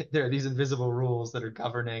that there are these invisible rules that are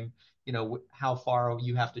governing, how far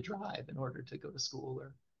you have to drive in order to go to school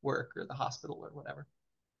or work or the hospital or whatever.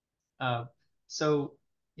 Uh, so,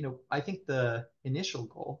 I think the initial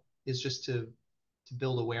goal is just to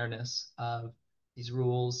build awareness of these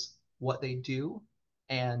rules, what they do,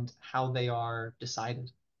 and how they are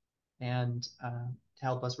decided, and to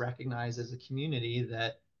help us recognize as a community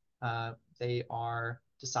that they are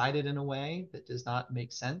decided in a way that does not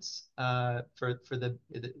make sense for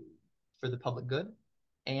the public good,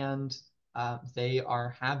 and they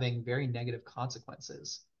are having very negative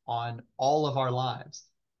consequences on all of our lives,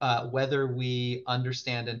 whether we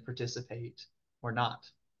understand and participate or not.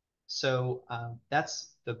 So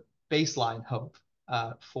that's the baseline hope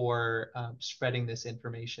for spreading this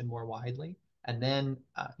information more widely. And then,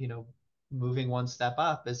 moving one step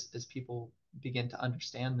up as people begin to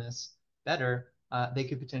understand this better, they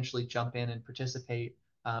could potentially jump in and participate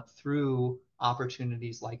through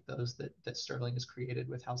opportunities like those that Sterling has created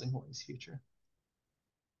with Housing Hawaii's Future.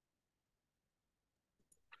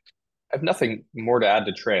 I have nothing more to add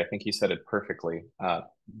to Trey. I think he said it perfectly.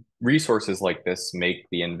 Resources like this make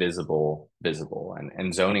the invisible visible,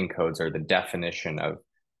 and zoning codes are the definition of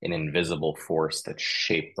an invisible force that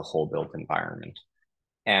shape the whole built environment.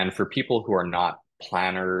 And for people who are not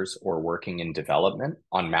planners or working in development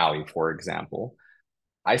on Maui, for example,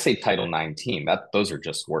 I say Title 19, those are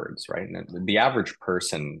just words, right? And the average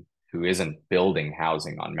person who isn't building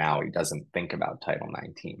housing on Maui doesn't think about Title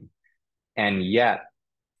 19. And yet,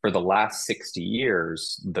 for the last 60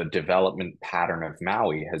 years, the development pattern of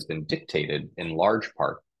Maui has been dictated in large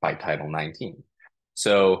part by Title 19.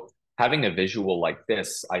 So having a visual like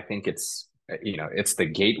this, I think it's the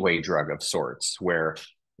gateway drug of sorts where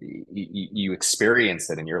you experience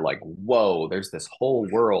it and you're like, whoa, there's this whole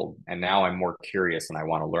world. And now I'm more curious and I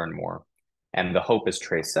want to learn more. And the hope, as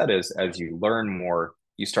Trey said, is as you learn more,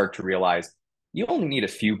 you start to realize you only need a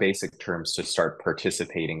few basic terms to start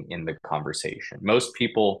participating in the conversation. Most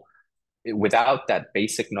people, without that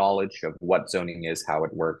basic knowledge of what zoning is, how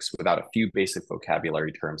it works, without a few basic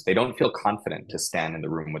vocabulary terms, they don't feel confident to stand in the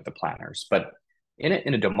room with the planners. But in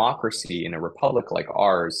a democracy, in a republic like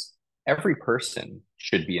ours, every person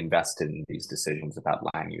should be invested in these decisions about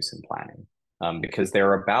land use and planning, because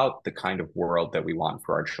they're about the kind of world that we want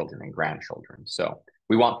for our children and grandchildren. So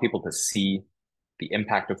we want people to see the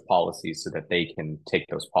impact of policies so that they can take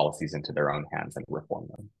those policies into their own hands and reform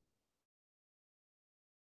them.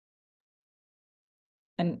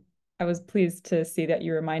 And I was pleased to see that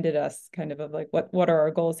you reminded us kind of like what are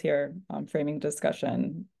our goals here, framing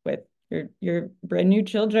discussion with your brand new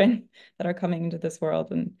children that are coming into this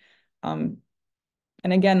world. And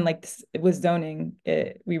again, like with zoning,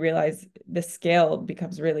 we realize the scale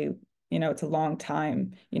becomes really, it's a long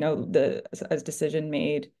time, as decision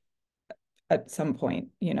made at some point,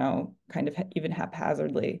 kind of even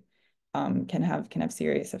haphazardly, can have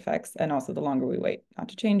serious effects. And also the longer we wait not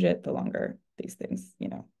to change it, the longer these things,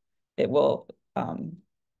 it will,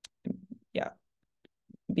 yeah,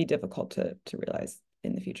 be difficult to realize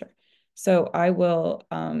in the future. So I will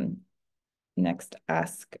next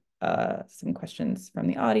ask some questions from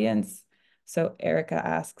the audience. So Erica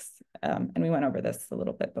asks, and we went over this a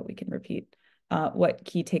little bit, but we can repeat. What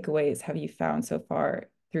key takeaways have you found so far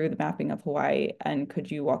through the mapping of Hawaii? And could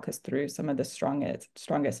you walk us through some of the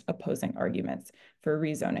strongest opposing arguments for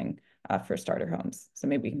rezoning for starter homes? So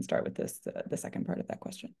maybe we can start with this, the second part of that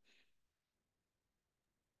question.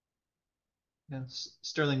 Yes.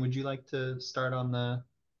 Sterling, would you like to start on the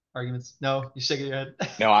arguments? No, you shaking your head.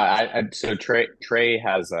 No, so Trey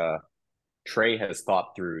has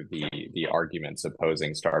thought through the arguments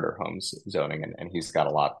opposing starter homes zoning, and he's got a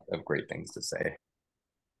lot of great things to say.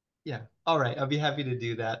 Yeah. All right. I'll be happy to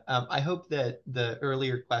do that. I hope that the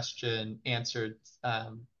earlier question answered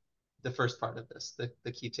the first part of this,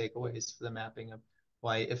 the key takeaways for the mapping of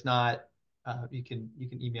why. If not, you can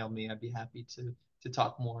email me. I'd be happy to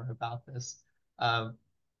talk more about this.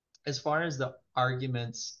 As far as the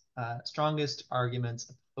arguments, strongest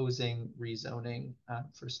arguments opposing rezoning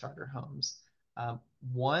for starter homes,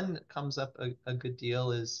 one that comes up a good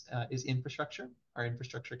deal is infrastructure. Our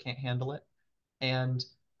infrastructure can't handle it, and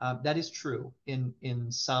that is true in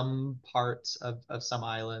some parts of some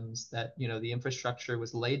islands. That the infrastructure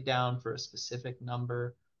was laid down for a specific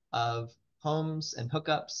number of homes and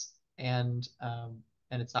hookups, and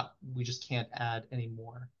it's not. We just can't add any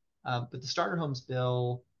more. But the starter homes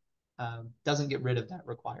bill doesn't get rid of that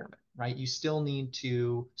requirement, right? You still need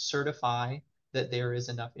to certify that there is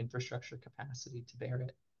enough infrastructure capacity to bear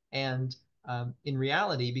it. And in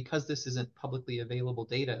reality, because this isn't publicly available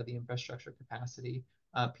data, the infrastructure capacity,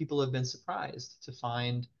 people have been surprised to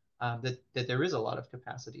find that there is a lot of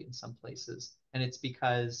capacity in some places. And it's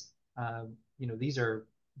because these are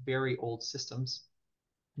very old systems.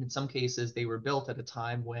 And in some cases, they were built at a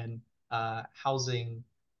time when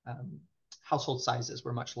household sizes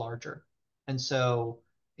were much larger. And so,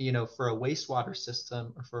 for a wastewater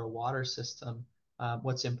system or for a water system,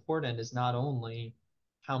 what's important is not only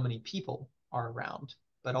how many people are around,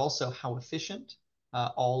 but also how efficient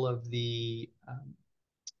all of the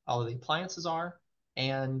appliances are,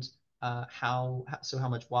 and how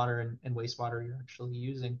much water and wastewater you're actually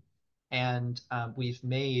using. And we've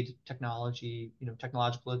made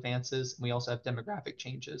technological advances. And we also have demographic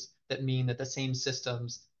changes that mean that the same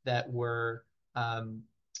systems that were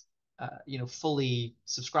fully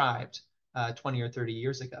subscribed 20 or 30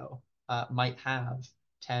 years ago might have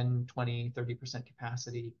 10, 20, 30%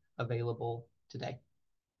 capacity available today.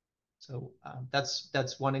 So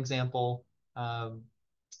that's one example.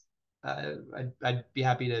 I'd be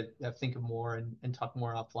happy to think of more and talk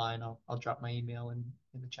more offline. I'll drop my email in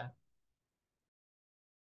the chat.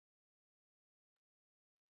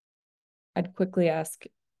 I'd quickly ask,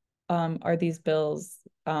 are these bills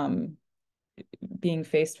being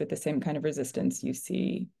faced with the same kind of resistance you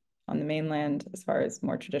see on the mainland as far as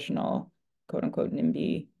more traditional, quote unquote,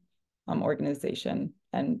 NIMBY organization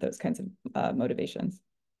and those kinds of motivations?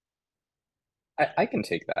 I can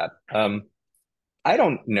take that. I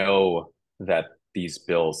don't know that these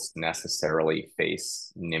bills necessarily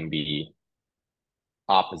face NIMBY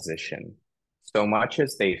opposition so much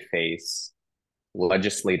as they face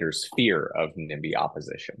legislators' fear of NIMBY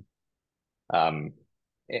opposition. Um,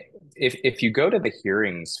 if you go to the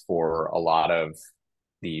hearings for a lot of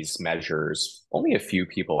these measures, only a few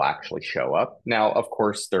people actually show up. Now, of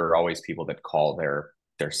course, there are always people that call their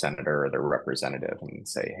senator or their representative and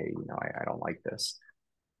say, "Hey, I don't like this."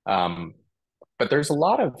 Um, but there's a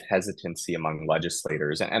lot of hesitancy among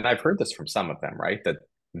legislators, and I've heard this from some of them, right? That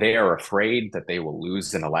they are afraid that they will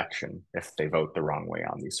lose an election if they vote the wrong way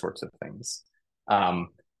on these sorts of things. Um,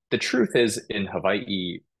 the truth is, in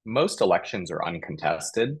Hawaii, most elections are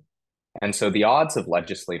uncontested, and so the odds of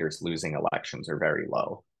legislators losing elections are very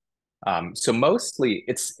low. So mostly,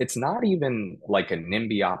 it's not even like a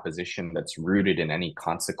NIMBY opposition that's rooted in any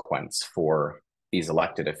consequence for these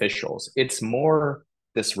elected officials. It's more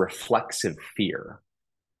this reflexive fear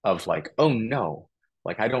of like, oh no,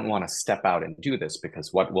 like I don't want to step out and do this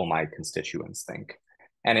because what will my constituents think?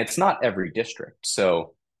 And it's not every district.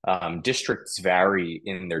 So districts vary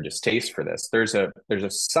in their distaste for this. There's a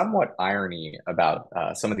somewhat irony about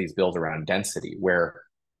some of these bills around density, where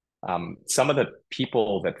some of the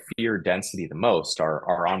people that fear density the most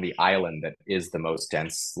are on the island that is the most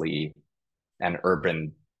densely and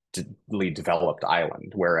urban developed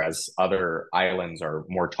island, whereas other islands are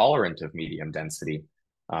more tolerant of medium density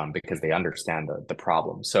because they understand the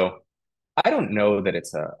problem. So I don't know that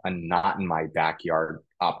it's a not in my backyard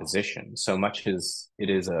opposition so much as it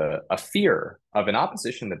is a fear of an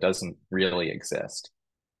opposition that doesn't really exist.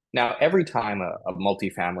 Now, every time a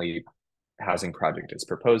multifamily housing project is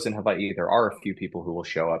proposed in Hawaii, there are a few people who will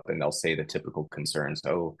show up and they'll say the typical concerns.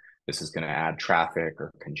 Oh, this is going to add traffic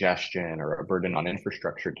or congestion or a burden on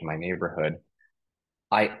infrastructure to my neighborhood.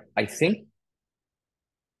 I think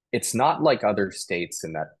it's not like other states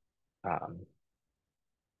in that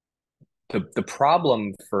the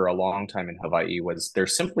problem for a long time in Hawaii was there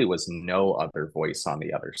simply was no other voice on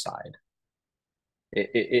the other side.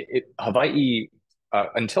 Hawaii,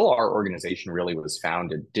 until our organization really was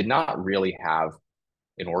founded, did not really have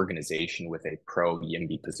an organization with a pro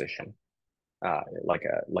YIMBY position, like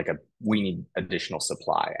a we need additional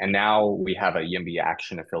supply. And now we have a YIMBY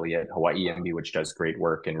Action affiliate, Hawaii YIMBY, which does great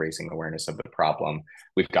work in raising awareness of the problem.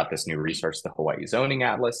 We've got this new resource, the Hawaii Zoning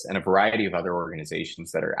Atlas, and a variety of other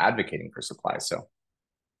organizations that are advocating for supply. So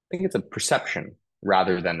I think it's a perception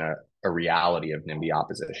rather than a reality of NIMBY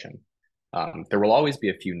opposition. There will always be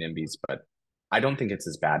a few NIMBYs, but I don't think it's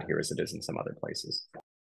as bad here as it is in some other places.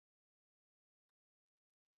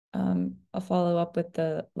 I'll follow up with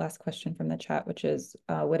the last question from the chat, which is,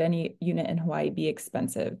 would any unit in Hawaii be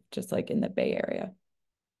expensive, just like in the Bay Area?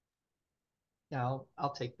 Yeah,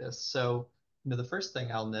 I'll take this. So, the first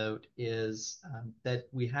thing I'll note is that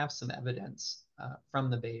we have some evidence from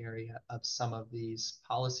the Bay Area of some of these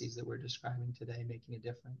policies that we're describing today making a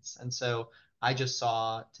difference. And so I just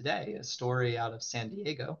saw today a story out of San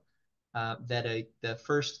Diego that the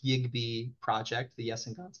first YIGBY project, the Yes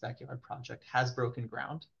in God's Backyard project, has broken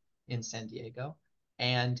ground in San Diego.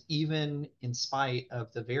 And even in spite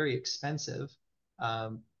of the very expensive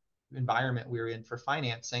environment we're in for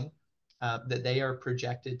financing, that they are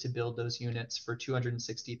projected to build those units for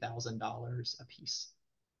 $260,000 a piece,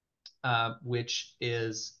 which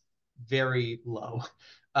is very low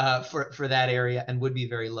for that area and would be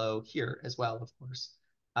very low here as well, of course.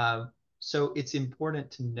 So it's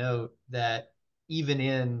important to note that even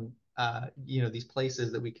in these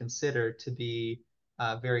places that we consider to be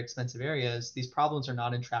very expensive areas, these problems are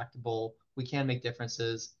not intractable. We can make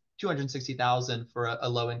differences. 260,000 for a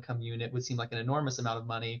low income unit would seem like an enormous amount of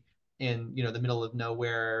money in the middle of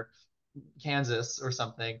nowhere, Kansas or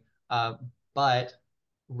something. But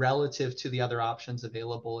relative to the other options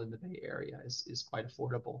available in the Bay Area is quite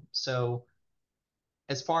affordable. So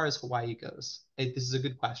as far as Hawaii goes, this is a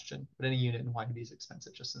good question, but any unit in Hawaii is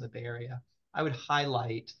expensive just in the Bay Area. I would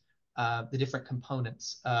highlight the different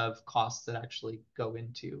components of costs that actually go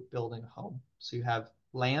into building a home. So you have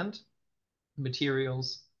land,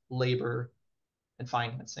 materials, labor, and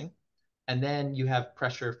financing. And then you have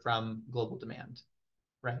pressure from global demand,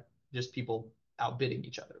 right? Just people outbidding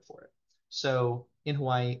each other for it. So in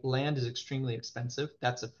Hawaii, land is extremely expensive.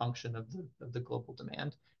 That's a function of the global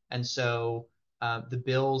demand. And so the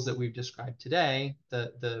bills that we've described today,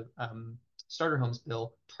 the starter homes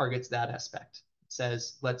bill targets that aspect. It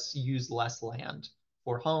says, let's use less land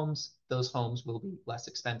for homes. Those homes will be less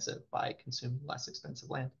expensive by consuming less expensive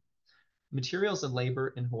land. Materials and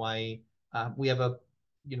labor in Hawaii, we have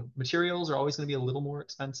materials are always going to be a little more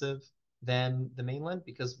expensive than the mainland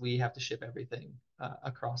because we have to ship everything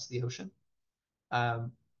across the ocean.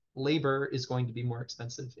 Um, Labor is going to be more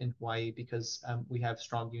expensive in Hawaii because we have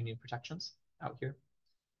strong union protections out here.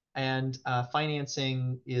 And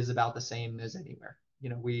financing is about the same as anywhere.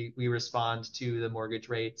 We respond to the mortgage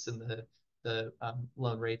rates and the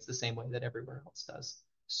loan rates the same way that everywhere else does.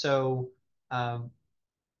 So um,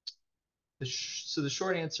 the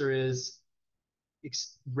short answer is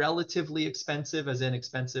relatively expensive, as in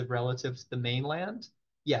expensive relative to the mainland.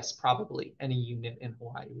 Yes, probably any unit in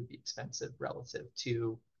Hawaii would be expensive relative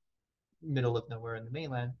to middle of nowhere in the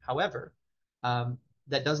mainland. However,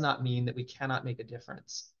 that does not mean that we cannot make a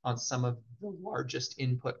difference on some of the largest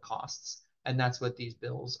input costs, and that's what these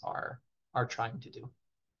bills are trying to do.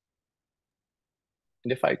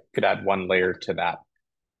 And if I could add one layer to that,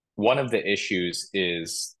 one of the issues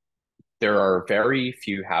is there are very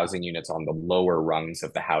few housing units on the lower rungs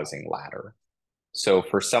of the housing ladder. So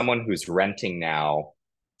for someone who's renting now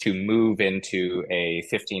to move into a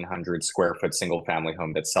 1,500 square foot single family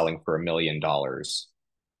home that's selling for $1 million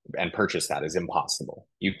and purchase that is impossible.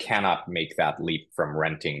 You cannot make that leap from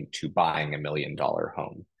renting to buying $1 million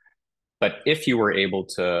home. But if you were able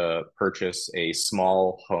to purchase a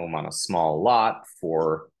small home on a small lot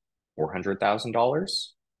for $400,000,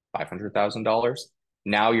 $500,000,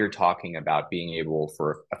 now you're talking about being able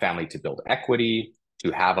for a family to build equity, to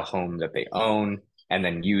have a home that they own, and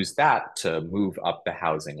then use that to move up the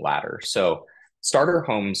housing ladder. So starter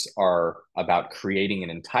homes are about creating an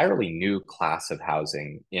entirely new class of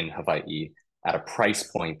housing in Hawaii at a price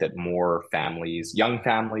point that more families, young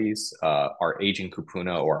families, our aging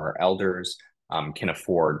kupuna or our elders can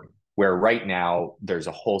afford. Where right now there's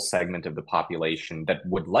a whole segment of the population that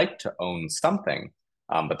would like to own something,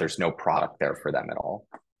 but there's no product there for them at all.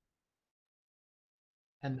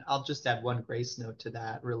 And I'll just add one grace note to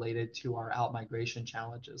that related to our outmigration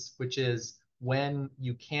challenges, which is when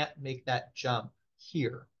you can't make that jump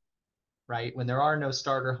here, right? When there are no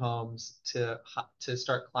starter homes to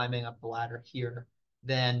start climbing up the ladder here,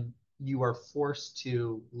 then you are forced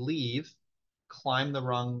to leave, climb the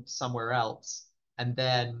rung somewhere else, and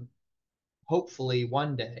then hopefully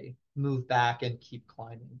one day move back and keep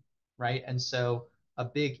climbing, right? And so a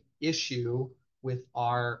big issue with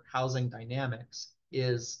our housing dynamics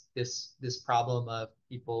is this problem of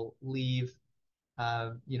people leave.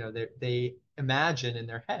 They imagine in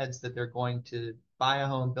their heads that they're going to buy a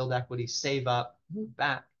home, build equity, save up, move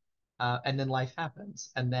back, and then life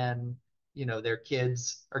happens, and then their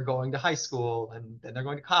kids are going to high school, and then they're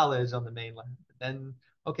going to college on the mainland. Then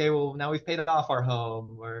okay, well now we've paid off our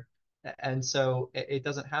home, and so it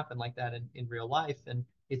doesn't happen like that in real life, and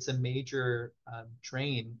it's a major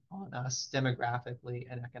drain on us demographically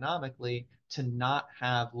and economically to not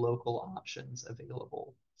have local options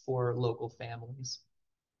available for local families.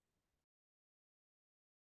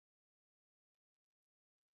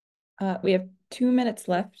 We have 2 minutes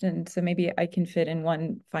left, and so maybe I can fit in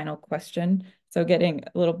one final question. So getting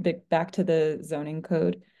a little bit back to the zoning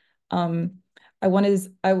code. I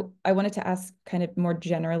wanted to ask kind of more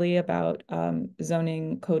generally about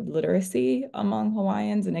zoning code literacy among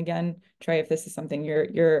Hawaiians. And again, Trey, if this is something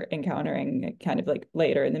you're encountering kind of like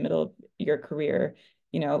later in the middle of your career,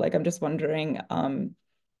 like I'm just wondering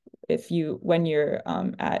if when you're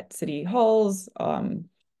at city halls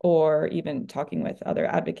or even talking with other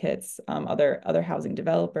advocates, other housing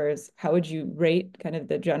developers, how would you rate kind of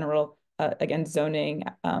the general again zoning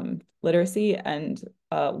literacy, and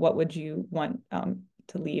what would you want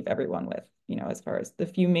to leave everyone with, as far as the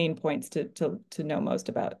few main points to know most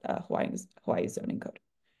about Hawaii's zoning code?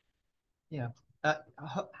 Yeah, uh,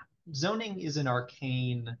 zoning is an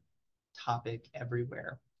arcane topic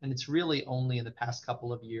everywhere. And it's really only in the past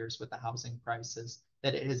couple of years with the housing crisis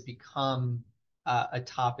that it has become a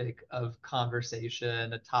topic of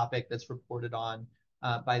conversation, a topic that's reported on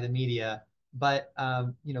by the media. But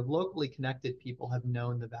locally connected people have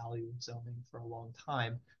known the value of zoning for a long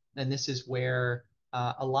time, and this is where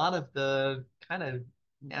a lot of the kind of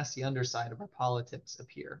nasty underside of our politics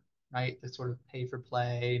appear, right? The sort of pay for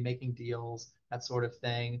play, making deals, that sort of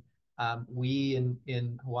thing. We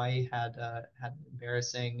in Hawaii had an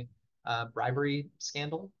embarrassing bribery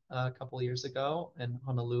scandal a couple of years ago in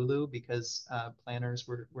Honolulu because planners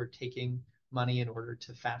were taking money in order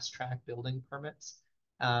to fast track building permits.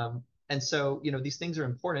 And so these things are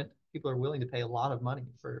important. People are willing to pay a lot of money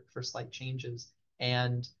for slight changes,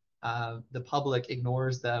 and the public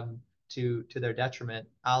ignores them to their detriment.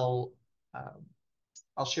 I'll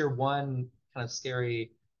share one kind of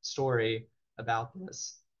scary story about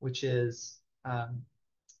this, which is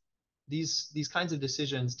these kinds of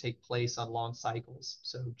decisions take place on long cycles.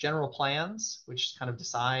 So general plans, which kind of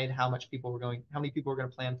decide how many people we're going to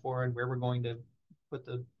plan for and where we're going to with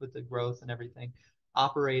the growth and everything,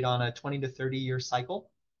 operate on a 20 to 30 year cycle.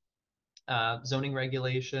 Zoning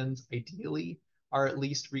regulations ideally are at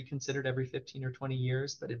least reconsidered every 15 or 20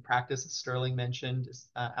 years, but in practice, as Sterling mentioned,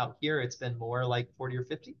 out here, it's been more like 40 or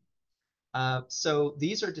 50. So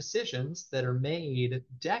these are decisions that are made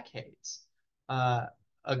decades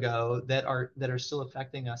ago that are still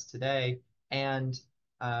affecting us today, and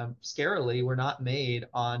scarily, were not made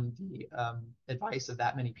on the advice of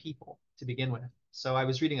that many people to begin with. So I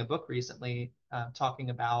was reading a book recently talking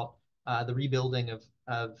about the rebuilding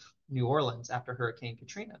of New Orleans after Hurricane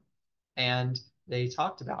Katrina, and they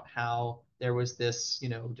talked about how there was this,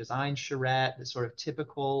 design charrette, this sort of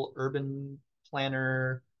typical urban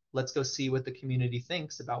planner, let's go see what the community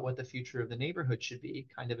thinks about what the future of the neighborhood should be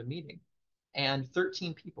kind of a meeting. And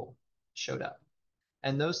 13 people showed up.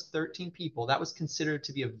 And those 13 people, that was considered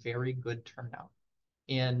to be a very good turnout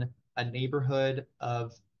in a neighborhood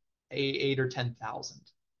of 8 or 10,000,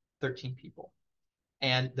 13 people.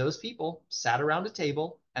 And those people sat around a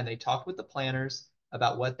table and they talked with the planners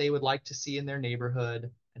about what they would like to see in their neighborhood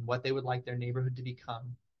and what they would like their neighborhood to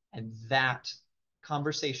become. And that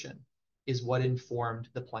conversation is what informed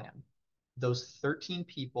the plan. Those 13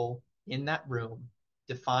 people in that room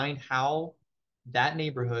defined how that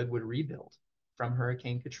neighborhood would rebuild from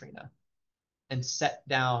Hurricane Katrina and set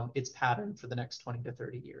down its pattern for the next 20 to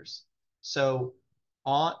 30 years. So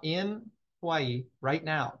in Hawaii right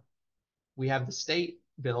now, we have the state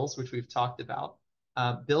bills, which we've talked about.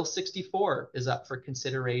 Bill 64 is up for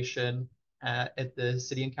consideration at the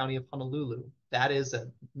city and county of Honolulu. That is a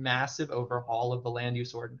massive overhaul of the land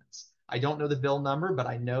use ordinance. I don't know the bill number, but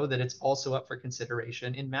I know that it's also up for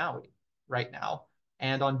consideration in Maui right now.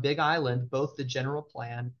 And on Big Island, both the general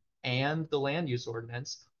plan and the land use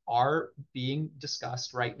ordinance are being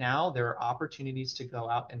discussed right now. There are opportunities to go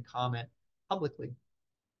out and comment publicly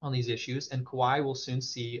on these issues, and Kauai will soon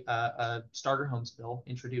see a starter homes bill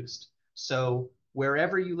introduced. So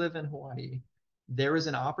wherever you live in Hawaii, there is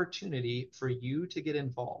an opportunity for you to get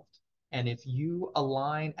involved. And if you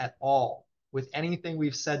align at all with anything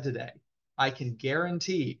we've said today, I can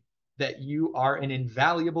guarantee that you are an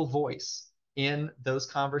invaluable voice in those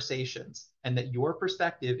conversations, and that your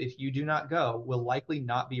perspective, if you do not go, will likely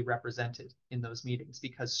not be represented in those meetings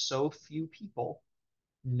because so few people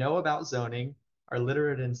know about zoning, are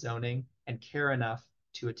literate in zoning, and care enough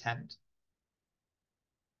to attend.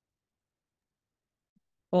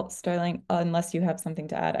 Well, Sterling, unless you have something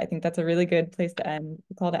to add, I think that's a really good place to end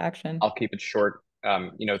the call to action. I'll keep it short.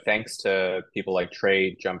 Thanks to people like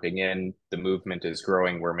Trey jumping in, the movement is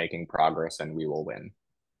growing, we're making progress, and we will win.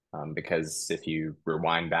 Because if you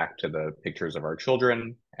rewind back to the pictures of our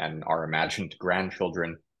children and our imagined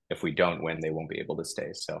grandchildren, if we don't win, they won't be able to stay.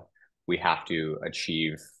 So we have to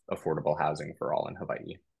achieve affordable housing for all in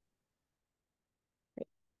Hawaii.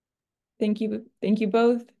 Thank you. Thank you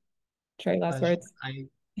both. Trey, last words.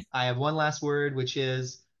 I have one last word, which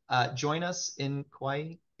is join us in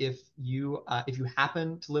Kauai if you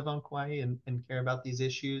happen to live on Kauai and care about these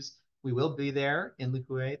issues. We will be there in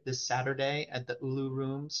Lihue this Saturday at the Ulu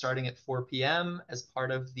Room starting at 4 p.m. as part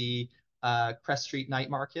of the Crest Street Night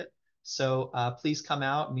Market. So please come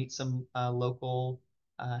out, meet some local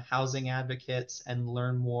housing advocates, and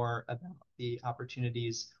learn more about the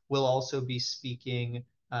opportunities. We'll also be speaking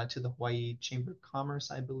to the Hawaii Chamber of Commerce,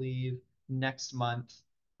 I believe, next month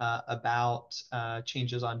about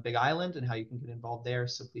changes on Big Island and how you can get involved there.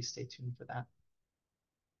 So please stay tuned for that.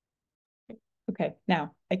 Okay,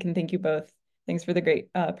 now I can thank you both. Thanks for the great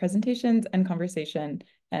presentations and conversation.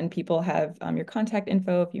 And people have your contact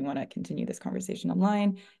info if you want to continue this conversation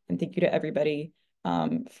online. And thank you to everybody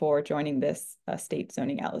for joining this State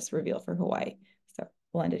Zoning Atlas reveal for Hawaii. So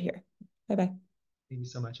we'll end it here. Bye-bye. Thank you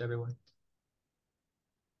so much, everyone.